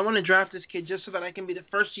right now, I want to draft this kid just so that I can be the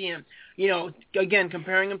first GM. You know, again,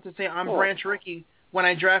 comparing him to, say, I'm Branch Rickey when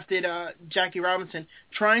I drafted Jackie Robinson,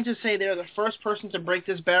 trying to say they're the first person to break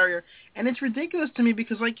this barrier. And it's ridiculous to me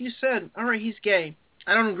because, like you said, all right, he's gay.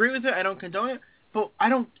 I don't agree with it. I don't condone it. But I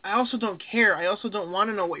also don't care. I also don't want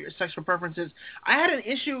to know what your sexual preference is. I had an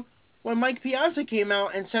issue when Mike Piazza came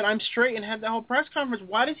out and said, I'm straight, and had that whole press conference.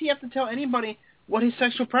 Why does he have to tell anybody what his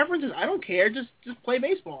sexual preference is? I don't care. Just play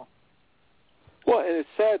baseball. Well, and it's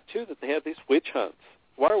sad, too, that they have these witch hunts.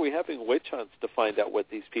 Why are we having witch hunts to find out what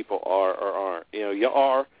these people are or aren't? You know, you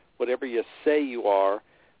are whatever you say you are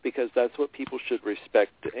because that's what people should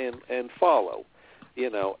respect and follow. You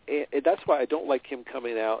know, and that's why I don't like him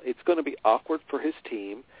coming out. It's going to be awkward for his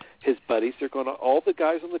team. His buddies are going to, all the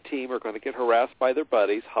guys on the team are going to get harassed by their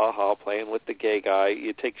buddies. Ha ha, playing with the gay guy.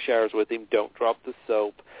 You take showers with him. Don't drop the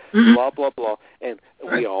soap. Blah, blah, blah. And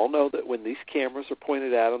we all know that when these cameras are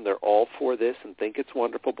pointed at them, they're all for this and think it's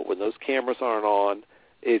wonderful. But when those cameras aren't on,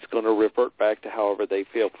 it's going to revert back to however they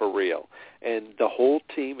feel for real. And the whole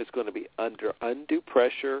team is going to be under undue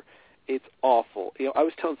pressure. It's awful. You know, I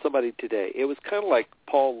was telling somebody today, it was kind of like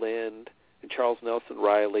Paul Lynde and Charles Nelson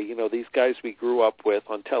Riley, you know, these guys we grew up with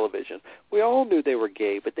on television. We all knew they were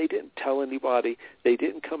gay, but they didn't tell anybody. They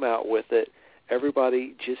didn't come out with it.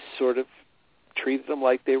 Everybody just sort of treated them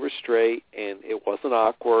like they were straight, and it wasn't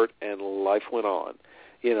awkward, and life went on.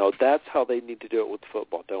 You know, that's how they need to do it with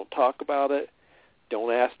football. Don't talk about it.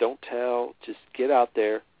 Don't ask. Don't tell. Just get out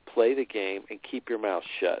there, play the game, and keep your mouth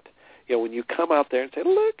shut. You know, when you come out there and say,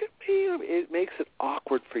 look at me, it makes it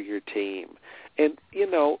awkward for your team. And, you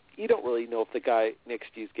know, you don't really know if the guy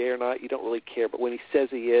next to you is gay or not. You don't really care. But when he says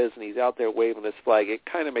he is and he's out there waving his flag, it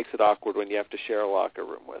kind of makes it awkward when you have to share a locker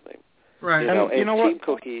room with him. Right. You know, And you know team what?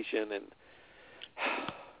 cohesion and...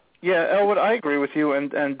 Yeah, Elwood, I agree with you,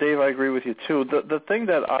 and Dave, I agree with you too. The thing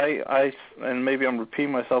that I and maybe I'm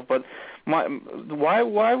repeating myself, but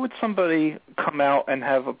why would somebody come out and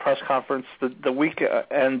have a press conference the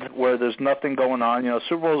weekend where there's nothing going on? You know,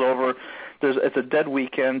 Super Bowl's over. It's a dead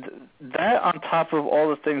weekend. That on top of all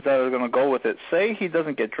the things that are going to go with it. Say he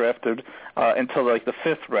doesn't get drafted until like the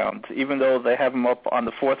 5th round, even though they have him up on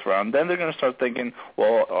the 4th round. Then they're going to start thinking,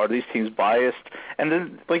 well, are these teams biased? And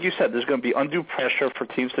then, like you said, there's going to be undue pressure for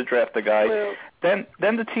teams to draft the guy. Well, then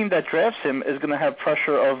the team that drafts him is going to have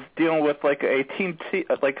pressure of dealing with like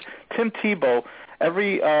like Tim Tebow.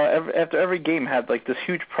 After every game had like this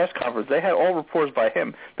huge press conference. They had all reports by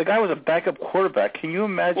him. The guy was a backup quarterback. Can you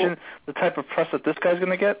imagine the type of press that this guy's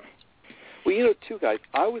going to get? Well, you know, two guys.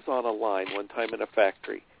 I was on a line one time in a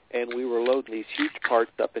factory, and we were loading these huge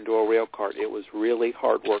parts up into a rail cart. It was really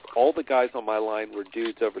hard work. All the guys on my line were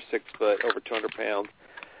dudes over 6 foot, over 200 pounds.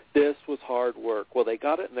 This was hard work. Well, they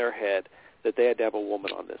got it in their head that they had to have a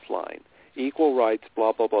woman on this line. Equal rights,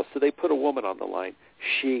 blah, blah, blah. So they put a woman on the line.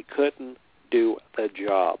 She couldn't do the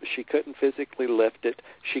job. She couldn't physically lift it.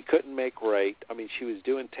 She couldn't make rate. I mean, she was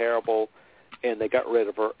doing terrible, and they got rid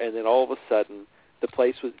of her. And then all of a sudden, the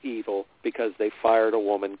place was evil because they fired a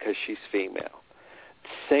woman because she's female.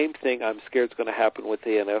 Same thing I'm scared is going to happen with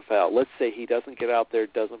the NFL. Let's say he doesn't get out there,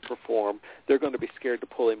 doesn't perform. They're going to be scared to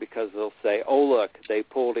pull him because they'll say, oh, look, they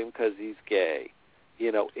pulled him because he's gay.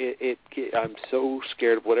 You know, I'm so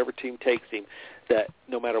scared of whatever team takes him that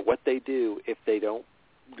no matter what they do, if they don't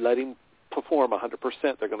let him perform 100%,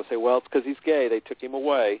 they're going to say, well, it's because he's gay. They took him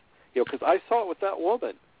away. You know, because I saw it with that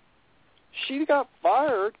woman. She got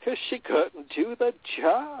fired because she couldn't do the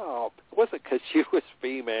job. It wasn't because she was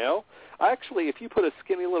female. Actually, if you put a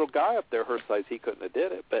skinny little guy up there her size, he couldn't have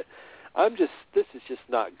did it. But this is just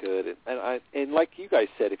not good. And like you guys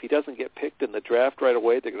said, if he doesn't get picked in the draft right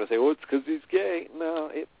away, they're going to say, oh, it's because he's gay. No,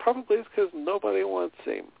 it probably is because nobody wants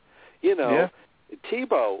him. You know, yeah.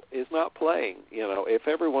 Tebow is not playing. You know, if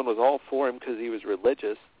everyone was all for him because he was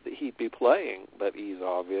religious, he'd be playing, but he's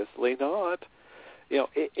obviously not. You know,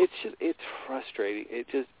 it's frustrating. It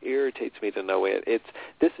just irritates me to no end.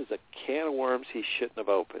 This is a can of worms he shouldn't have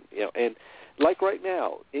opened. You know, and like right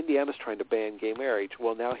now, Indiana's trying to ban gay marriage.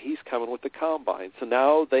 Well, now he's coming with the combine. So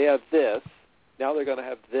now they have this. Now they're going to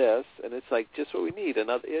have this, and it's like just what we need.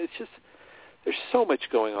 Another. It's just there's so much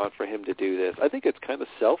going on for him to do this. I think it's kind of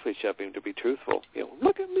selfish of him, to be truthful. You know,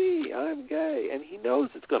 look at me, I'm gay, and he knows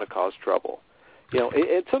it's going to cause trouble. You know,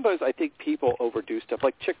 and sometimes I think people overdo stuff,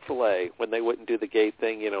 like Chick-fil-A, when they wouldn't do the gay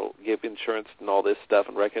thing, you know, give insurance and all this stuff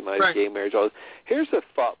and recognize right. gay marriage. All this. Here's a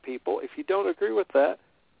thought, people. If you don't agree with that,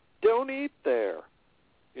 don't eat there,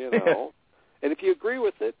 you know. And if you agree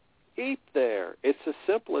with it, eat there. It's as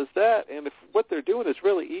simple as that. And if what they're doing is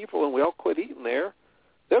really evil and we all quit eating there,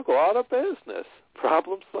 they'll go out of business.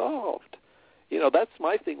 Problem solved. You know, that's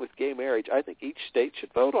my thing with gay marriage. I think each state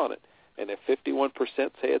should vote on it. And if 51%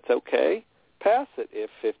 say it's okay, pass it.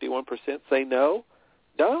 If 51% say no,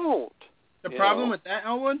 don't. The problem with that,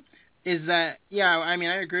 Elwood, is that, yeah, I mean,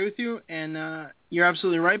 I agree with you, and you're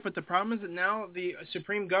absolutely right, but the problem is that now the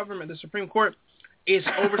Supreme Court is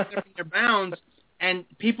overstepping their bounds, and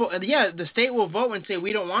people, the state will vote and say,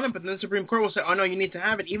 we don't want it, but then the Supreme Court will say, oh, no, you need to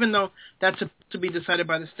have it, even though that's to be decided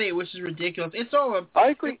by the state, which is ridiculous. It's all a... I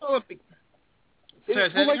agree. It's all a...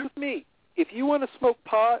 It's like with me. If you want to smoke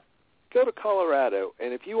pot, go to Colorado,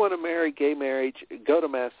 and if you want to marry gay marriage, go to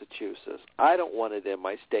Massachusetts. I don't want it in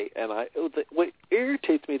my state, and what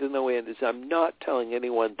irritates me to no end is I'm not telling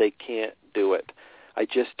anyone they can't do it. I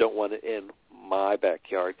just don't want it in my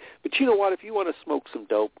backyard. But you know what? If you want to smoke some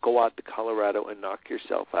dope, go out to Colorado and knock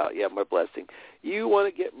yourself out. You have my blessing. You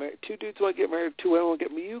want to get married, two dudes want to get married, two women want to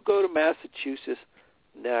get married, you go to Massachusetts,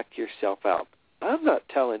 knock yourself out. I'm not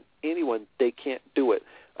telling anyone they can't do it.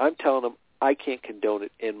 I'm telling them I can't condone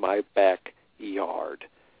it in my backyard.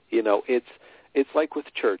 You know, it's like with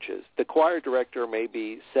churches. The choir director may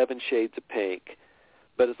be 7 shades of pink,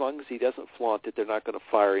 but as long as he doesn't flaunt it, they're not going to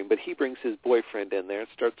fire him. But he brings his boyfriend in there and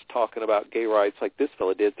starts talking about gay rights like this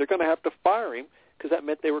fella did. They're going to have to fire him because that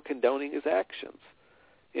meant they were condoning his actions.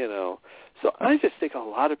 You know, so I just think a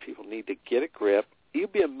lot of people need to get a grip.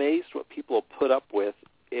 You'd be amazed what people will put up with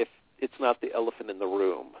if it's not the elephant in the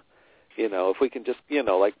room. You know, if we can just, you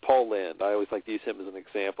know, like Paul Lynde, I always like to use him as an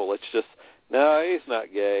example. Let's just, no, he's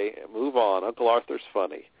not gay. Move on. Uncle Arthur's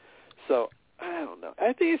funny. So I don't know.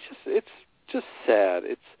 I think it's just sad.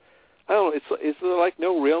 I don't know. It's like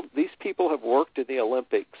no real. These people have worked in the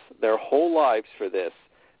Olympics their whole lives for this,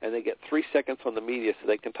 and they get 3 seconds on the media so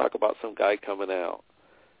they can talk about some guy coming out.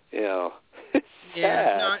 You know, it's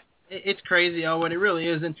sad. No, it's crazy, Elwood. It really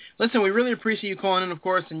is. And listen, we really appreciate you calling in, of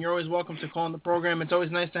course, and you're always welcome to call in the program. It's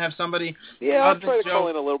always nice to have somebody. Yeah, I'll try to call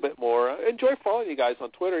in a little bit more. I enjoy following you guys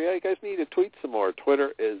on Twitter. Yeah, you guys need to tweet some more.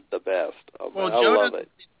 Twitter is the best. Well, I love it.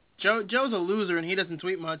 Joe's a loser, and he doesn't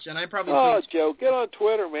tweet much, and I probably tweet. Joe, get on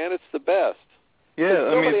Twitter, man. It's the best. Yeah,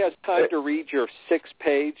 nobody has time to read your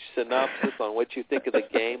 6-page synopsis on what you think of the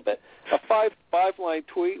game, but a five-line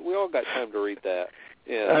tweet, we all got time to read that.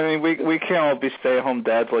 Yeah. I mean, we can't all be stay-at-home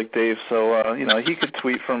dads like Dave, so, you know, he could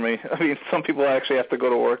tweet for me. I mean, some people actually have to go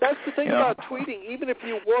to work. That's the thing about tweeting. Even if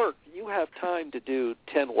you work, you have time to do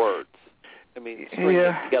 10 words. I mean, string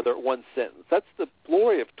them together at one sentence. That's the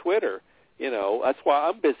glory of Twitter. You know, that's why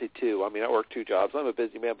I'm busy, too. I mean, I work 2 jobs. I'm a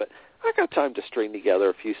busy man, but I got time to string together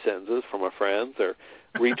a few sentences from my friends or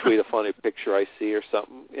retweet a funny picture I see or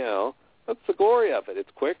something. You know, that's the glory of it. It's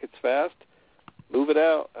quick. It's fast. Move it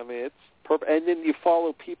out. I mean, it's perfect. And then you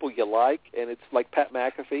follow people you like, and it's like Pat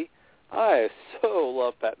McAfee. I so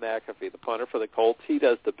love Pat McAfee, the punter for the Colts. He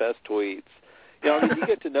does the best tweets. You know, I mean, you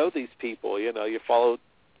get to know these people. You know, you follow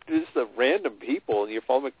just the random people, and you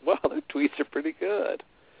follow them. Wow, their tweets are pretty good.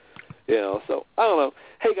 You know, so I don't know.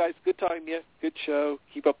 Hey guys, good talking to you. Good show.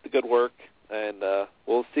 Keep up the good work, and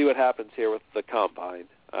we'll see what happens here with the combine.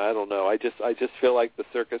 I don't know. I just feel like the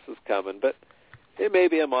circus is coming, but it may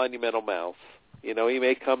be a monumental mouse. You know, he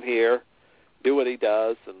may come here, do what he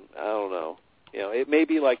does, and I don't know. You know, it may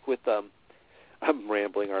be like with I'm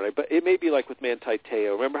rambling, aren't I? But it may be like with Manti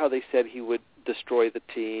Te'o. Remember how they said he would destroy the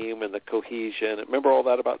team and the cohesion? Remember all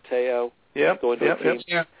that about Te'o? Yeah. Going to a team?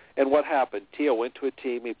 Yeah. And what happened? Te'o went to a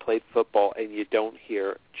team, he played football, and you don't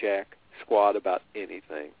hear jack squat about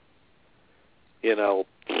anything. You know,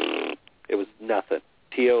 it was nothing.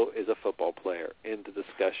 Te'o is a football player. End of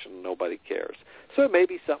discussion. Nobody cares. So it may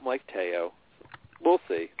be something like Te'o. We'll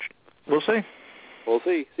see. We'll see. We'll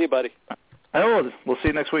see. See you, buddy. I will. We'll see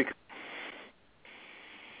you next week.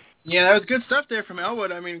 Yeah, that was good stuff there from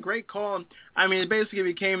Elwood. I mean, great call. I mean, it basically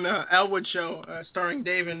became the Elwood show starring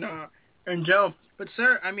Dave and Joe. But,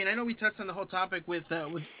 sir, I mean, I know we touched on the whole topic with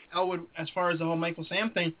Elwood as far as the whole Michael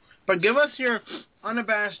Sam thing, but give us your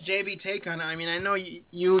unabashed JB take on it. I mean, I know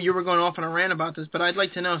you were going off on a rant about this, but I'd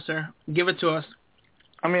like to know, sir. Give it to us.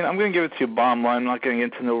 I mean, I'm going to give it to you bottom line. I'm not getting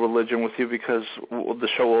into no religion with you because the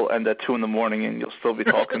show will end at 2 in the morning and you'll still be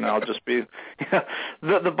talking and I'll just be... Yeah.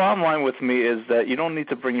 The bottom line with me is that you don't need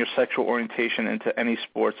to bring your sexual orientation into any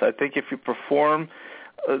sports. I think if you perform,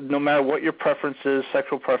 no matter what your preference is,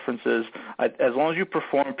 sexual preference is, as long as you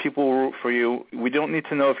perform, people will root for you. We don't need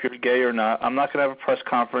to know if you're gay or not. I'm not going to have a press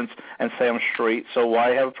conference and say I'm straight, so why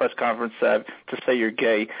have a press conference to say you're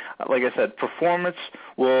gay? Like I said, performance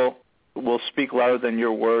will speak louder than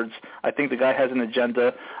your words. I think the guy has an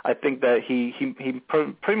agenda. I think that he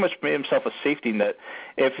pretty much made himself a safety net.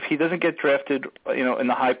 If he doesn't get drafted, in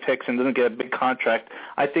the high picks and doesn't get a big contract,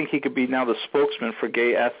 I think he could be now the spokesman for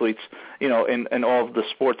gay athletes, in all of the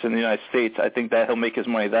sports in the United States. I think that he'll make his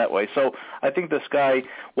money that way. So I think this guy,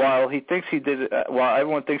 while everyone thinks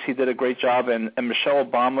he did a great job, and Michelle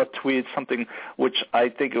Obama tweeted something which I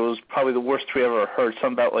think it was probably the worst tweet I've ever heard,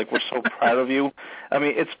 something about like, we're so proud of you. I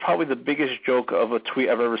mean, it's probably the biggest joke of a tweet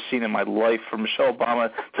I've ever seen in my life for Michelle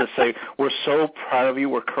Obama to say, we're so proud of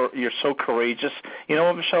you, you're so courageous. You know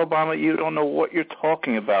what, Michelle Obama, you don't know what you're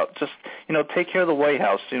talking about. Just, take care of the White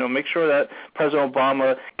House. Make sure that President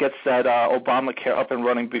Obama gets that Obamacare up and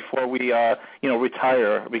running before we,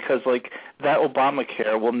 retire, because, like, that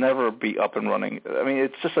Obamacare will never be up and running. I mean,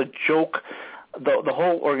 it's just a joke. The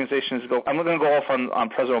whole organization is I'm not going to go off on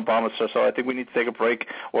President Obama, so I think we need to take a break.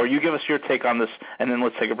 Or you give us your take on this, and then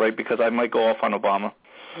let's take a break, because I might go off on Obama.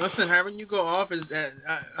 Listen, having you go off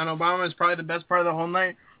on Obama is probably the best part of the whole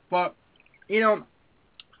night. But,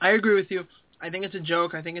 I agree with you. I think it's a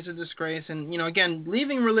joke. I think it's a disgrace. And, again,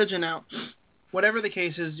 leaving religion out, whatever the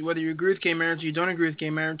case is, whether you agree with gay marriage or you don't agree with gay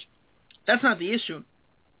marriage, that's not the issue.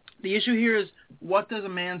 The issue here is, what does a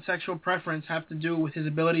man's sexual preference have to do with his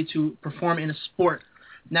ability to perform in a sport?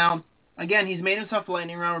 Now, again, he's made himself a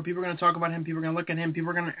lightning rod where people are going to talk about him, people are going to look at him,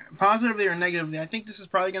 people are going to, positively or negatively. I think this is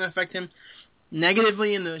probably going to affect him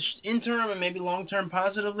negatively in the interim and maybe long-term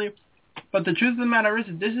positively. But the truth of the matter is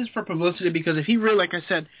that this is for publicity, because if he really, like I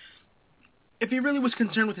said, if he really was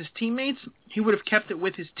concerned with his teammates, he would have kept it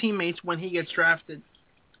with his teammates when he gets drafted.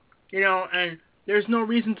 And there's no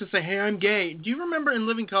reason to say, hey, I'm gay. Do you remember in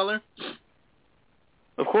Living Color?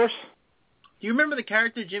 Of course. Do you remember the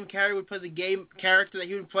character Jim Carrey would play, the gay character that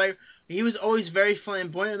he would play? He was always very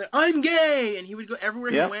flamboyant. Like, I'm gay! And he would go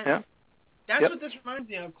everywhere he went. Yeah. That's what this reminds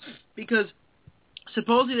me of. Because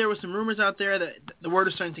supposedly there were some rumors out there that the word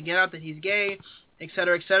is starting to get out that he's gay, et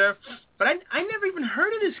cetera, et cetera. But I never even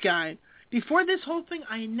heard of this guy. Before this whole thing,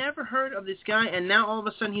 I never heard of this guy, and now all of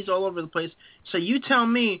a sudden he's all over the place. So you tell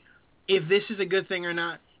me if this is a good thing or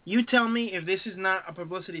not. You tell me if this is not a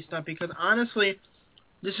publicity stunt, because honestly,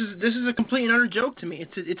 this is a complete and utter joke to me.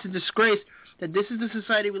 It's a disgrace that this is the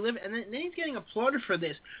society we live in, and then he's getting applauded for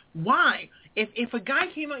this. Why? If a guy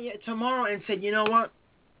came out tomorrow and said, you know what,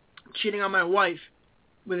 I'm cheating on my wife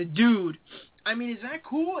with a dude, I mean, is that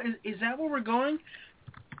cool? Is that where we're going?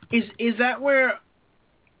 Is that where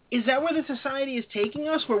the society is taking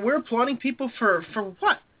us, where we're applauding people for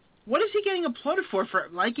what? What is he getting applauded for? For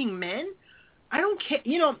liking men? I don't care.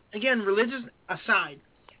 Again, religious aside,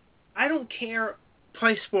 I don't care.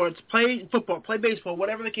 Play sports, play football, play baseball,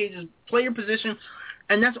 whatever the case is, play your position,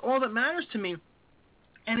 and that's all that matters to me.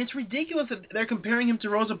 And it's ridiculous that they're comparing him to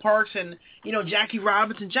Rosa Parks and, Jackie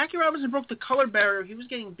Robinson. Jackie Robinson broke the color barrier. He was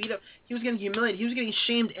getting beat up. He was getting humiliated. He was getting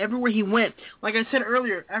shamed everywhere he went. Like I said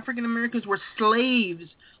earlier, African Americans were slaves.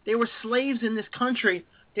 They were slaves in this country.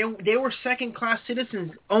 They were second-class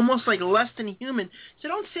citizens, almost like less than human. So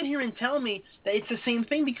don't sit here and tell me that it's the same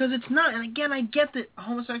thing, because it's not. And again, I get that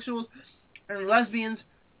homosexuals and lesbians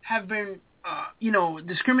have been,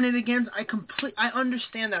 discriminated against. I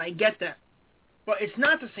understand that. I get that. But it's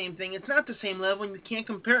not the same thing. It's not the same level, and you can't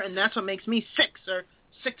compare it, and that's what makes me sick, sir.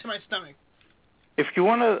 Sick to my stomach. If you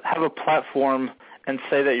want to have a platform and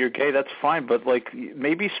say that you're gay, that's fine. But, like,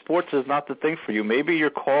 maybe sports is not the thing for you. Maybe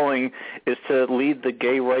your calling is to lead the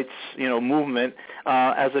gay rights, movement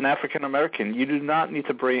as an African American. You do not need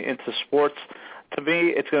to bring it into sports. To me,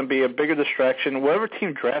 it's going to be a bigger distraction. Whatever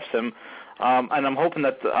team drafts him, and I'm hoping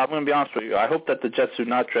that I'm going to be honest with you. I hope that the Jets do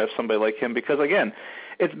not draft somebody like him because, again,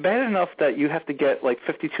 it's bad enough that you have to get like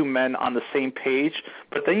 52 men on the same page,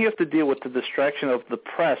 but then you have to deal with the distraction of the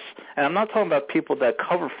press. And I'm not talking about people that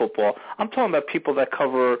cover football. I'm talking about people that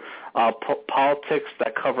cover politics,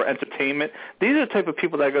 that cover entertainment. These are the type of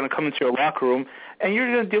people that are going to come into your locker room, and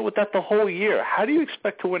you're going to deal with that the whole year. How do you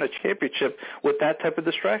expect to win a championship with that type of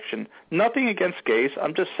distraction? Nothing against gays.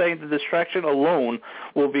 I'm just saying the distraction alone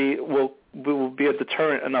will be a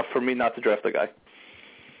deterrent enough for me not to draft the guy.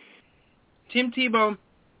 Tim Tebow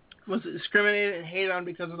was discriminated and hated on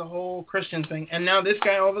because of the whole Christian thing, and now this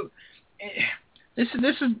guy. This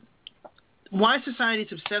is why society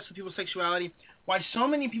is obsessed with people's sexuality. Why so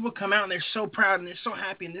many people come out and they're so proud and they're so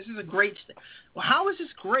happy, and this is a great. Well, how is this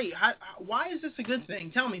great? Why is this a good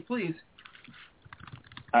thing? Tell me, please.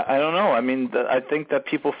 I don't know. I mean, I think that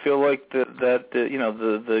people feel like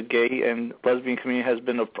the gay and lesbian community has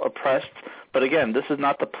been oppressed. But again, this is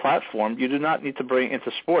not the platform. You do not need to bring it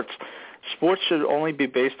into sports. Sports should only be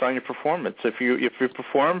based on your performance. If you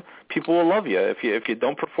perform, people will love you. If you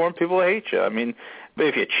don't perform, people will hate you. I mean, but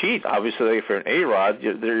if you cheat, obviously, if you're an A-Rod,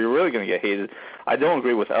 you're really going to get hated. I don't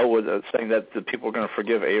agree with Elwood saying that the people are going to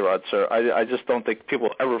forgive A-Rod, sir. I just don't think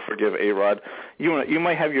people ever forgive A-Rod. You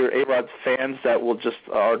might have your A-Rod fans that will just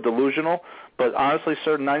are delusional, but honestly,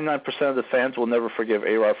 sir, 99% of the fans will never forgive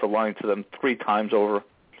A-Rod for lying to them 3 times over.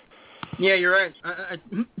 Yeah, you're right.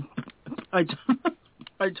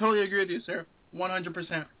 I totally agree with you, sir.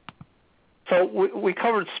 100%. So we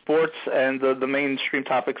covered sports and the mainstream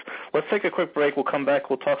topics. Let's take a quick break. We'll come back.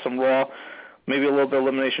 We'll talk some Raw, maybe a little bit of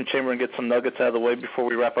Elimination Chamber, and get some nuggets out of the way before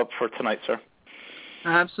we wrap up for tonight, sir.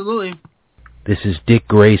 Absolutely. This is Dick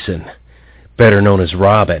Grayson, better known as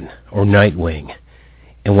Robin or Nightwing.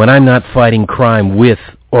 And when I'm not fighting crime with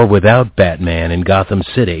or without Batman in Gotham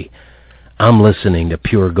City, I'm listening to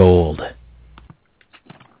Pure Gold.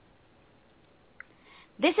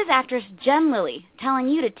 This is actress Jen Lilly telling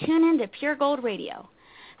you to tune in to Pure Gold Radio.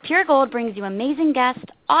 Pure Gold brings you amazing guests,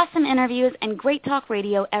 awesome interviews, and great talk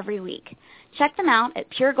radio every week. Check them out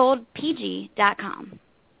at puregoldpg.com.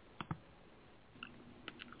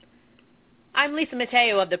 I'm Lisa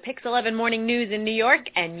Mateo of the Pix 11 Morning News in New York,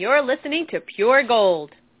 and you're listening to Pure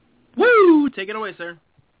Gold. Woo! Take it away, sir.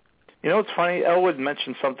 You know, it's funny. Elwood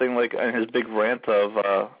mentioned something like in his big rant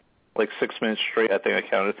of like 6 minutes straight, I think I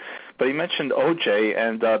counted. But he mentioned OJ,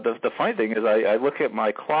 and the funny thing is I look at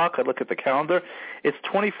my clock, I look at the calendar, it's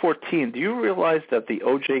 2014. Do you realize that the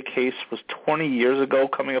OJ case was 20 years ago,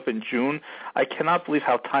 coming up in June? I cannot believe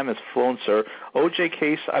how time has flown, sir. OJ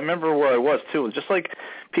case, I remember where I was, too. Just like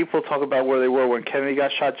people talk about where they were when Kennedy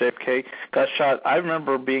got shot, JFK got shot. I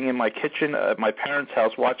remember being in my kitchen at my parents'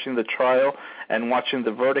 house watching the trial and watching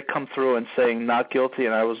the verdict come through and saying not guilty,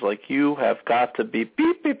 and I was like, you have got to be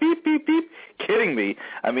beep, beep, beep, beep, beep, kidding me.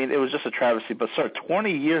 I mean, it was just a travesty. But, sir,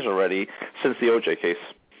 20 years already since the OJ case.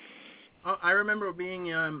 I remember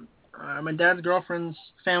being my dad's girlfriend's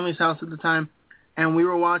family's house at the time, and we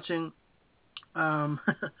were watching the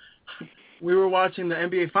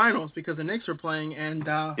NBA Finals because the Knicks were playing, and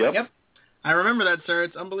yep, I remember that, sir.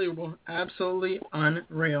 It's unbelievable, absolutely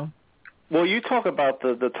unreal. Well, you talk about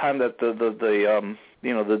the time that the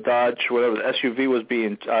Dodge, whatever, the SUV was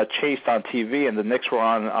being chased on TV, and the Knicks were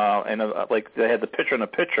on, like they had the picture in a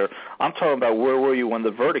picture. I'm talking about where were you when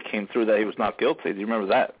the verdict came through that he was not guilty? Do you remember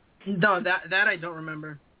that? No, that I don't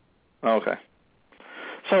remember. Okay.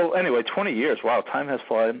 So anyway, 20 years. Wow, time has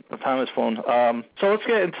flown. So let's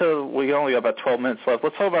get into. We only got about 12 minutes left.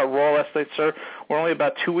 Let's talk about Raw last night, sir. We're only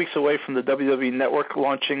about 2 weeks away from the WWE Network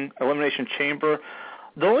launching Elimination Chamber.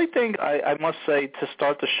 The only thing I must say to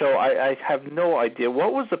start the show, I have no idea.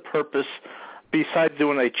 What was the purpose besides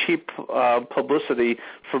doing a cheap publicity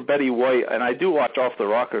for Betty White? And I do watch Off the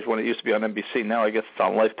Rockers when it used to be on NBC. Now I guess it's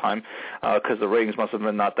on Lifetime because the ratings must have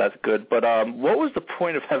been not that good. But what was the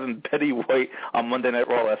point of having Betty White on Monday Night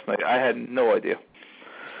Raw last night? I had no idea.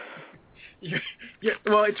 Yeah,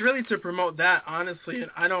 well, it's really to promote that, honestly,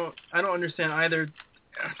 and I don't understand either.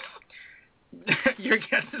 Your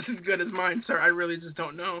guess is as good as mine, sir. I really just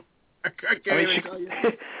don't know. I can't even tell you.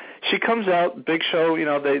 She comes out, big show,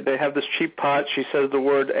 they have this cheap pot. She says the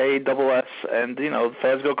word A-double-S, and,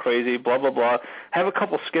 fans go crazy, blah, blah, blah. Have a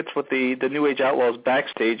couple skits with the New Age Outlaws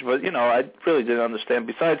backstage, but, I really didn't understand.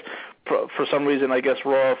 Besides, for some reason, I guess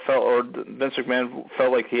Raw felt, or Vince McMahon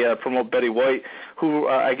felt like he had to promote Betty White, who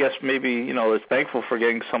I guess maybe, is thankful for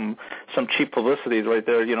getting some cheap publicity right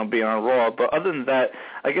there, being on Raw. But other than that,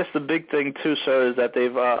 I guess the big thing too, sir, is that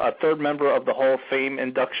they've a third member of the Hall of Fame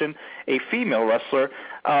induction, a female wrestler,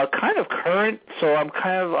 kind of current. So I'm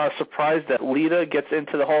kind of surprised that Lita gets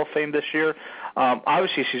into the Hall of Fame this year.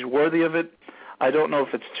 Obviously, she's worthy of it. I don't know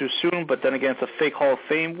if it's too soon, but then again, it's a fake Hall of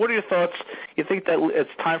Fame. What are your thoughts? You think that it's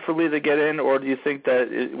time for Lita to get in, or do you think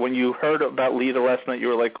that when you heard about Lita last night, you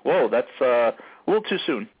were like, whoa, that's a little too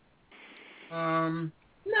soon? No,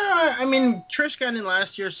 I mean, Trish got in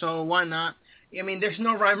last year, so why not? I mean, there's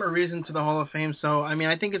no rhyme or reason to the Hall of Fame, so, I mean,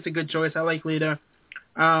 I think it's a good choice. I like Lita.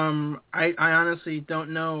 I honestly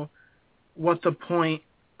don't know what the point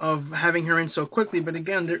of having her in so quickly, but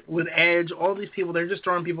again, with Edge, all these people, they're just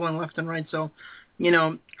throwing people in left and right, so,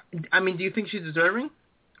 I mean, do you think she's deserving?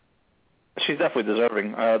 She's definitely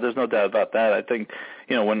deserving. There's no doubt about that. I think,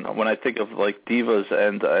 when I think of like divas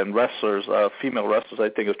and wrestlers, female wrestlers, I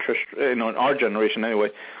think of Trish. In our generation anyway,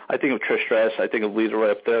 I think of Trish Stratus. I think of Lita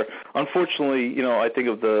right up there. Unfortunately, I think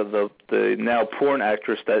of the now porn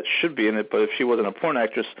actress that should be in it. But if she wasn't a porn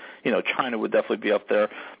actress, Chyna would definitely be up there.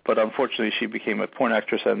 But unfortunately, she became a porn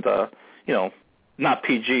actress, and not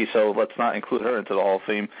PG. So let's not include her into the Hall of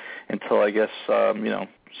Fame until I guess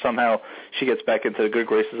somehow she gets back into the good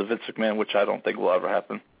graces of Vince McMahon, which I don't think will ever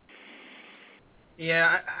happen.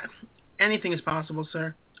 Yeah, anything is possible,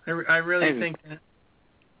 sir. I really think that.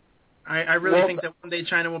 I really think that one day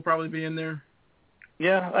Chyna will probably be in there.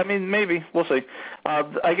 Yeah, I mean, maybe. We'll see.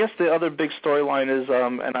 I guess the other big storyline is,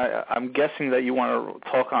 and I'm guessing that you want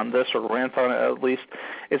to talk on this or rant on it at least.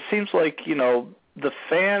 It seems like, the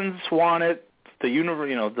fans want it, the universe,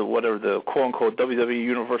 the quote-unquote WWE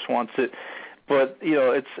universe wants it. But,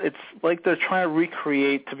 it's like they're trying to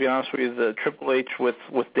recreate, to be honest with you, the Triple H with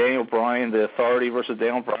Daniel Bryan, the Authority versus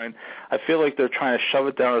Daniel Bryan. I feel like they're trying to shove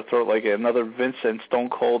it down our throat like another Vince and Stone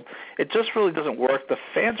Cold. It just really doesn't work. The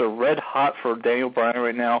fans are red hot for Daniel Bryan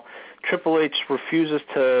right now. Triple H refuses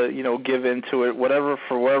to, give into it,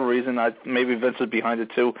 for whatever reason. Maybe Vince is behind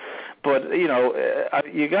it too. But,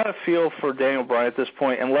 you got to feel for Daniel Bryan at this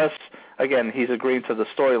point, unless, again, he's agreeing to the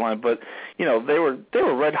storyline. But, they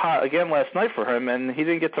were red hot again last night for him, and he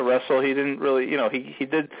didn't get to wrestle. He didn't really, he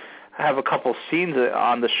did have a couple scenes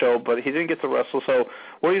on the show, but he didn't get to wrestle. So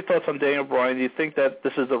what are your thoughts on Daniel Bryan? Do you think that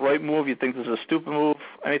this is the right move? You think this is a stupid move?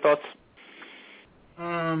 Any thoughts?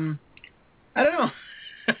 I don't know.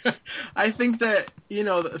 I think that,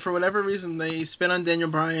 for whatever reason, they spin on Daniel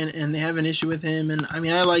Bryan and they have an issue with him. And, I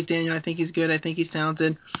mean, I like Daniel. I think he's good. I think he's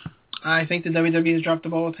talented. I think the WWE has dropped the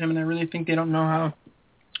ball with him, and I really think they don't know how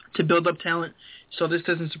to build up talent. So this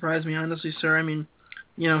doesn't surprise me, honestly, sir. I mean,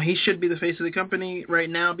 he should be the face of the company right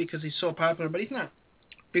now because he's so popular, but he's not.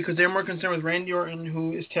 Because they're more concerned with Randy Orton,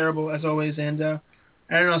 who is terrible, as always. And I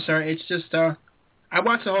don't know, sir. It's just, I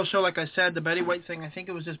watched the whole show, like I said, the Betty White thing. I think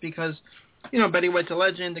it was just because, Betty White's a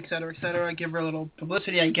legend, et cetera, et cetera. I give her a little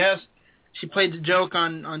publicity, I guess. She played the joke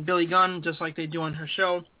on Billy Gunn, just like they do on her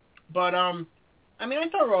show. But, I mean, I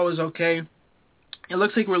thought Raw was okay. It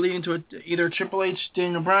looks like we're leading to either Triple H,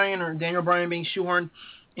 Daniel Bryan, or Daniel Bryan being shoehorned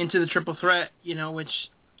into the triple threat, which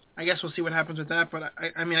I guess we'll see what happens with that. But,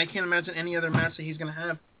 I mean, I can't imagine any other match that he's going to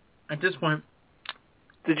have at this point.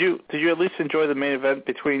 Did you at least enjoy the main event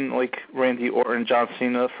between, like, Randy Orton and John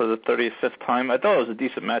Cena for the 35th time? I thought it was a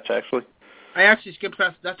decent match, actually. I actually skipped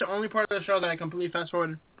past. That's the only part of the show that I completely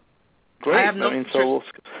fast-forwarded. Great. I have no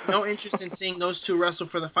interest in seeing those two wrestle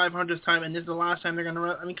for the 500th time, and this is the last time they're going to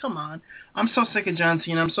wrestle. I mean, come on. I'm so sick of John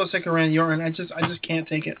Cena. I'm so sick of Randy Orton. I just can't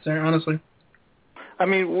take it, sir, honestly. I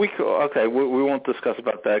mean, we won't discuss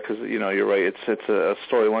about that because, you're right. It's a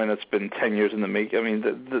storyline that's been 10 years in the making. I mean,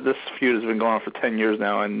 this feud has been going on for 10 years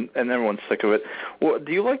now, and everyone's sick of it. Well,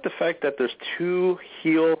 do you like the fact that there's two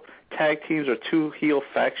heel tag teams or two heel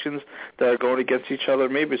factions that are going against each other?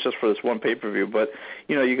 Maybe it's just for this one pay-per-view, but,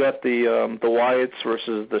 you got the Wyatts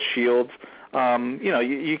versus the Shield.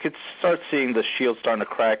 You could start seeing the Shield starting to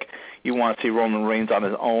crack. You want to see Roman Reigns on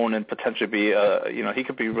his own and potentially be, he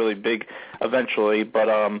could be really big eventually. But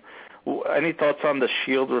any thoughts on the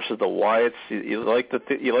Shield versus the Wyatts? You like the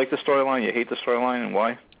storyline? You hate the storyline, and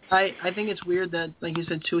why? I think it's weird that, like you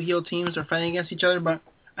said, two heel teams are fighting against each other. But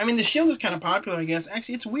I mean, the Shield is kind of popular, I guess.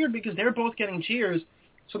 Actually, it's weird because they're both getting cheers,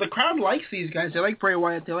 so the crowd likes these guys. They like Bray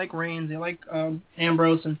Wyatt, they like Reigns, they like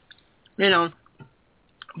Ambrose, and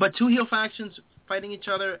But two heel factions fighting each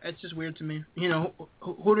other, it's just weird to me. Who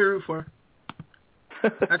do you root for?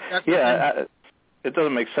 That's It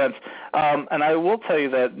doesn't make sense. And I will tell you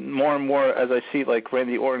that more and more as I see like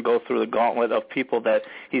Randy Orton go through the gauntlet of people that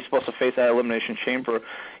he's supposed to face at Elimination Chamber,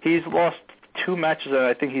 he's lost 2 matches and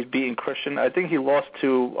I think he's beaten Christian. I think he lost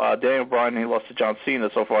to Daniel Bryan and he lost to John Cena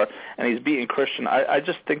so far, and he's beaten Christian. I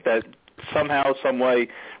just think that somehow, some way,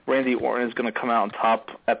 Randy Orton is going to come out on top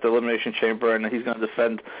at the Elimination Chamber and he's going to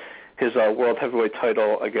defend his World Heavyweight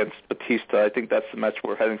title against Batista. I think that's the match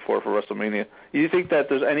we're heading for WrestleMania. Do you think that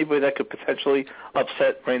there's anybody that could potentially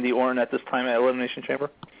upset Randy Orton at this time at Elimination Chamber?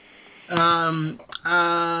 I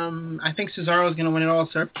think Cesaro is going to win it all,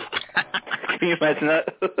 sir. Can you imagine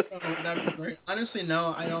that? That'd be great. Honestly,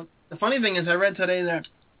 no, I don't. The funny thing is I read today that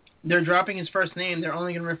they're dropping his first name. They're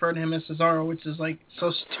only going to refer to him as Cesaro, which is, like,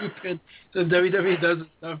 so stupid that WWE does and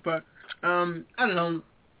stuff. But, I don't know.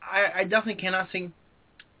 I definitely cannot see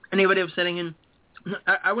anybody upsetting him.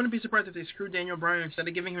 I wouldn't be surprised if they screwed Daniel Bryan instead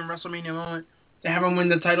of giving him WrestleMania moment. They have him win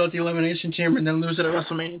the title at the Elimination Chamber and then lose it at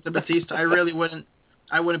WrestleMania to Batista. I really wouldn't.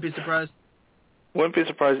 I wouldn't be surprised. Wouldn't be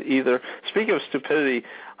surprised either. Speaking of stupidity,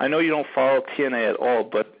 I know you don't follow TNA at all,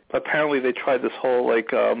 but apparently they tried this whole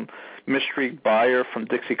mystery buyer from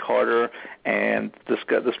Dixie Carter, and this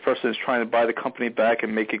person is trying to buy the company back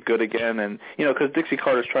and make it good again, and because Dixie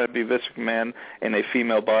Carter's trying to be Vince McMahon in a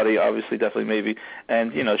female body, obviously, definitely, maybe,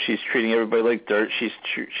 and she's treating everybody like dirt.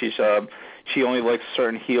 She only likes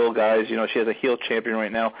certain heel guys. She has a heel champion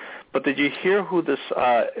right now. But did you hear who the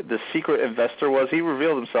secret investor was? He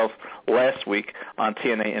revealed himself last week on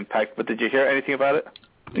TNA Impact, but did you hear anything about it?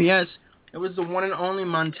 Yes. It was the one and only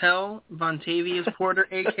Montel Vontavious Porter,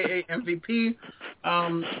 a.k.a. MVP.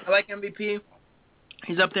 I like MVP.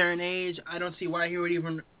 He's up there in age. I don't see why he would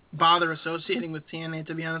even bother associating with TNA,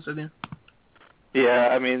 to be honest with you. Yeah,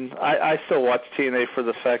 I mean, I still watch TNA for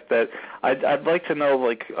the fact that I'd like to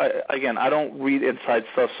know, again, I don't read inside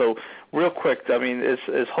stuff, so real quick, I mean,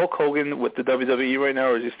 is Hulk Hogan with the WWE right now,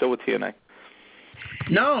 or is he still with TNA?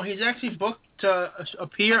 No, he's actually booked to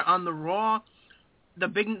appear on the Raw, the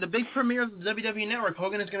big premiere of the WWE Network.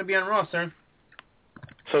 Hogan is going to be on Raw, sir.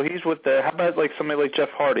 So he's with how about somebody like Jeff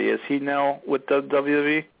Hardy? Is he now with the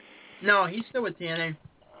WWE? No, he's still with TNA.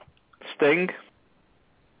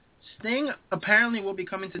 Sting apparently will be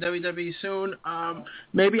coming to WWE soon,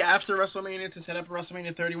 maybe after WrestleMania to set up a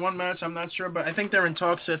WrestleMania 31 match. I'm not sure, but I think they're in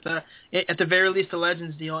talks at the very least a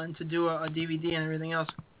Legends deal and to do a DVD and everything else.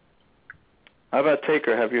 How about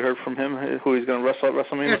Taker? Have you heard from him who he's going to wrestle at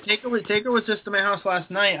WrestleMania? Yeah, Taker was just at my house last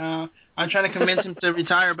night. I'm trying to convince him to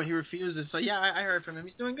retire, but he refuses. So yeah, I heard from him.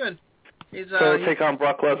 He's doing good. So take on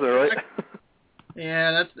Brock Lesnar, right?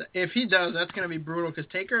 Yeah, if he does, that's going to be brutal because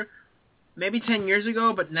Taker. Maybe 10 years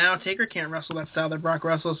ago, but now Taker can't wrestle that style that Brock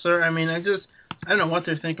wrestles, sir. I mean, I don't know what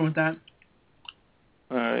they're thinking with that.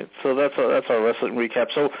 All right, so that's our wrestling recap.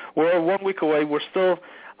 So we're 1 week away. We're still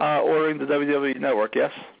ordering the WWE Network,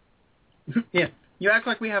 yes? Yeah. You act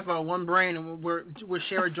like we have one brain and we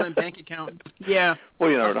share a joint bank account. Yeah.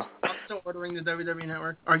 Well, you never know. I'm still ordering the WWE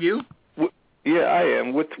Network. Are you? Yeah, I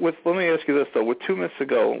am. Let me ask you this though. With 2 minutes to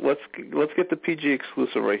go, let's get the PG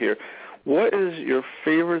exclusive right here. What is your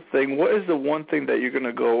favorite thing? What is the one thing that you're going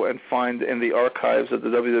to go and find in the archives of the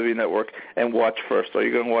WWE Network and watch first? Are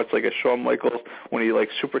you going to watch a Shawn Michaels when he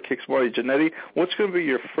super kicks Marty Jannetty? What's going to be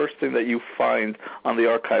your first thing that you find on the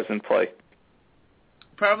archives and play?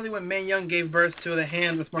 Probably when Mae Young gave birth to the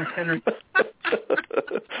Hand with Mark Henry.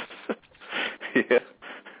 Yeah,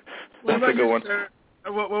 that's a good one.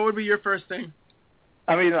 What would be your first thing?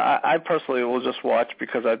 I mean, I personally will just watch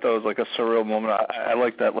because I thought it was a surreal moment. I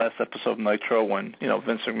like that last episode of Nitro when,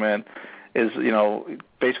 Vince McMahon is,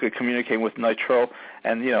 basically communicating with Nitro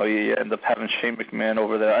and, you end up having Shane McMahon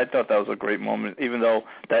over there. I thought that was a great moment, even though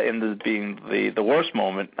that ended up being the worst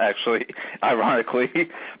moment, actually, ironically.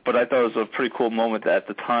 But I thought it was a pretty cool moment at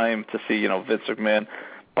the time to see, Vince McMahon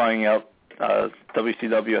buying out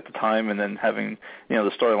WCW at the time and then having,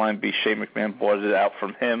 the storyline be Shane McMahon bought it out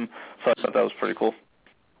from him. So I thought that was pretty cool.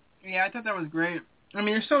 Yeah, I thought that was great. I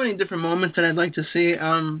mean, there's so many different moments that I'd like to see.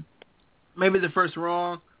 Maybe the first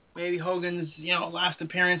Raw, maybe Hogan's, last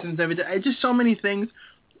appearance in WWE. Just so many things.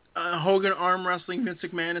 Hogan arm wrestling Vince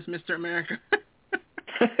McMahon as Mr. America.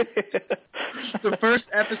 The first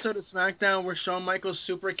episode of SmackDown where Shawn Michaels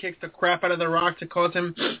super kicks the crap out of The Rock to cost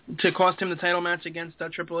him the title match against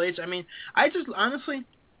Triple H. I mean, honestly,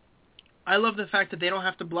 I love the fact that they don't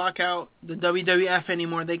have to block out the WWF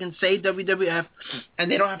anymore. They can say WWF,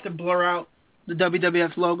 and they don't have to blur out the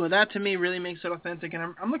WWF logo. That, to me, really makes it authentic,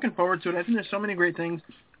 and I'm looking forward to it. I think there's so many great things.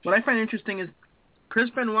 What I find interesting is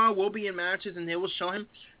Chris Benoit will be in matches, and they will show him,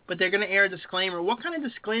 but they're going to air a disclaimer. What kind of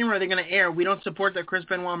disclaimer are they going to air? We don't support that Chris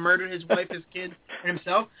Benoit murdered his wife, his kid, and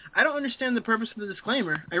himself. I don't understand the purpose of the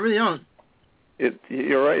disclaimer. I really don't.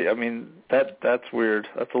 you're right. I mean, that's weird.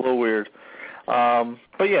 That's a little weird.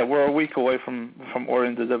 But yeah, we're a week away from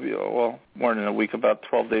ordering the well, more than a week, about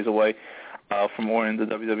 12 days away from ordering the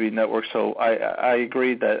WWE Network. So I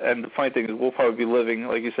agree that, and the funny thing is we'll probably be living,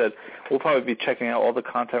 like you said, we'll probably be checking out all the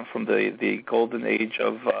content from the golden age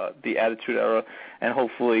of the Attitude Era, and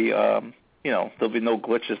hopefully, there'll be no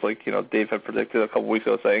glitches like, Dave had predicted a couple weeks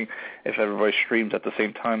ago, saying if everybody streams at the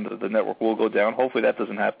same time, the network will go down. Hopefully that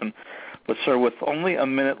doesn't happen. But, sir, with only a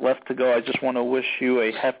minute left to go, I just want to wish you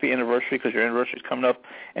a happy anniversary, because your anniversary is coming up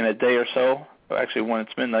in a day or so. Actually, when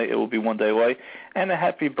it's midnight, it will be one day away. And a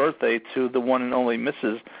happy birthday to the one and only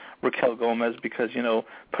Mrs. Raquel Gomez, because,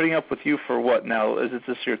 putting up with you for what now? Is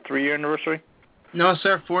this your 3-year anniversary? No,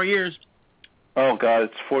 sir, 4 years. Oh, God,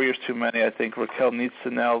 it's 4 years too many. I think Raquel needs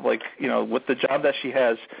to now, with the job that she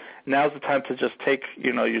has, now's the time to just take,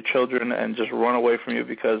 your children and just run away from you,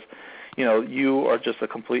 because, you are just a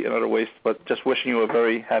complete and utter waste. But just wishing you a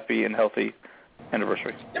very happy and healthy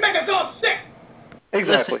anniversary. You make a dog sick!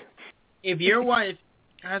 Exactly. Listen, if your wife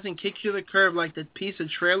hasn't kicked you to the curb like the piece of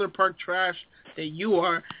trailer park trash that you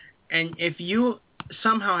are, and if you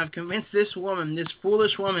somehow have convinced this woman, this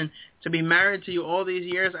foolish woman, to be married to you all these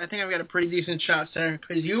years, I think I've got a pretty decent shot, sir,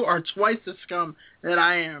 because you are twice the scum that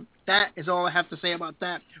I am. That is all I have to say about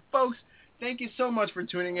that. Folks, thank you so much for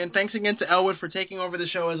tuning in. Thanks again to Elwood for taking over the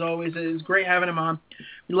show, as always. It is great having him on.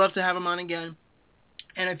 We'd love to have him on again.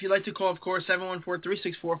 And if you'd like to call, of course,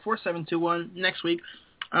 714-364-4721 next week.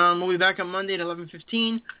 We'll be back on Monday at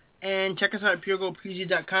 11:15. And check us out at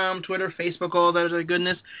puregoldpg.com, Twitter, Facebook, all that other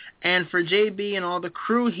goodness. And for JB and all the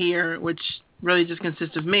crew here, which really just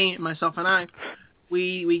consists of me, myself, and I,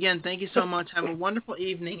 we again, thank you so much. Have a wonderful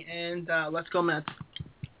evening, and let's go Mets.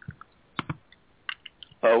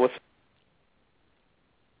 What's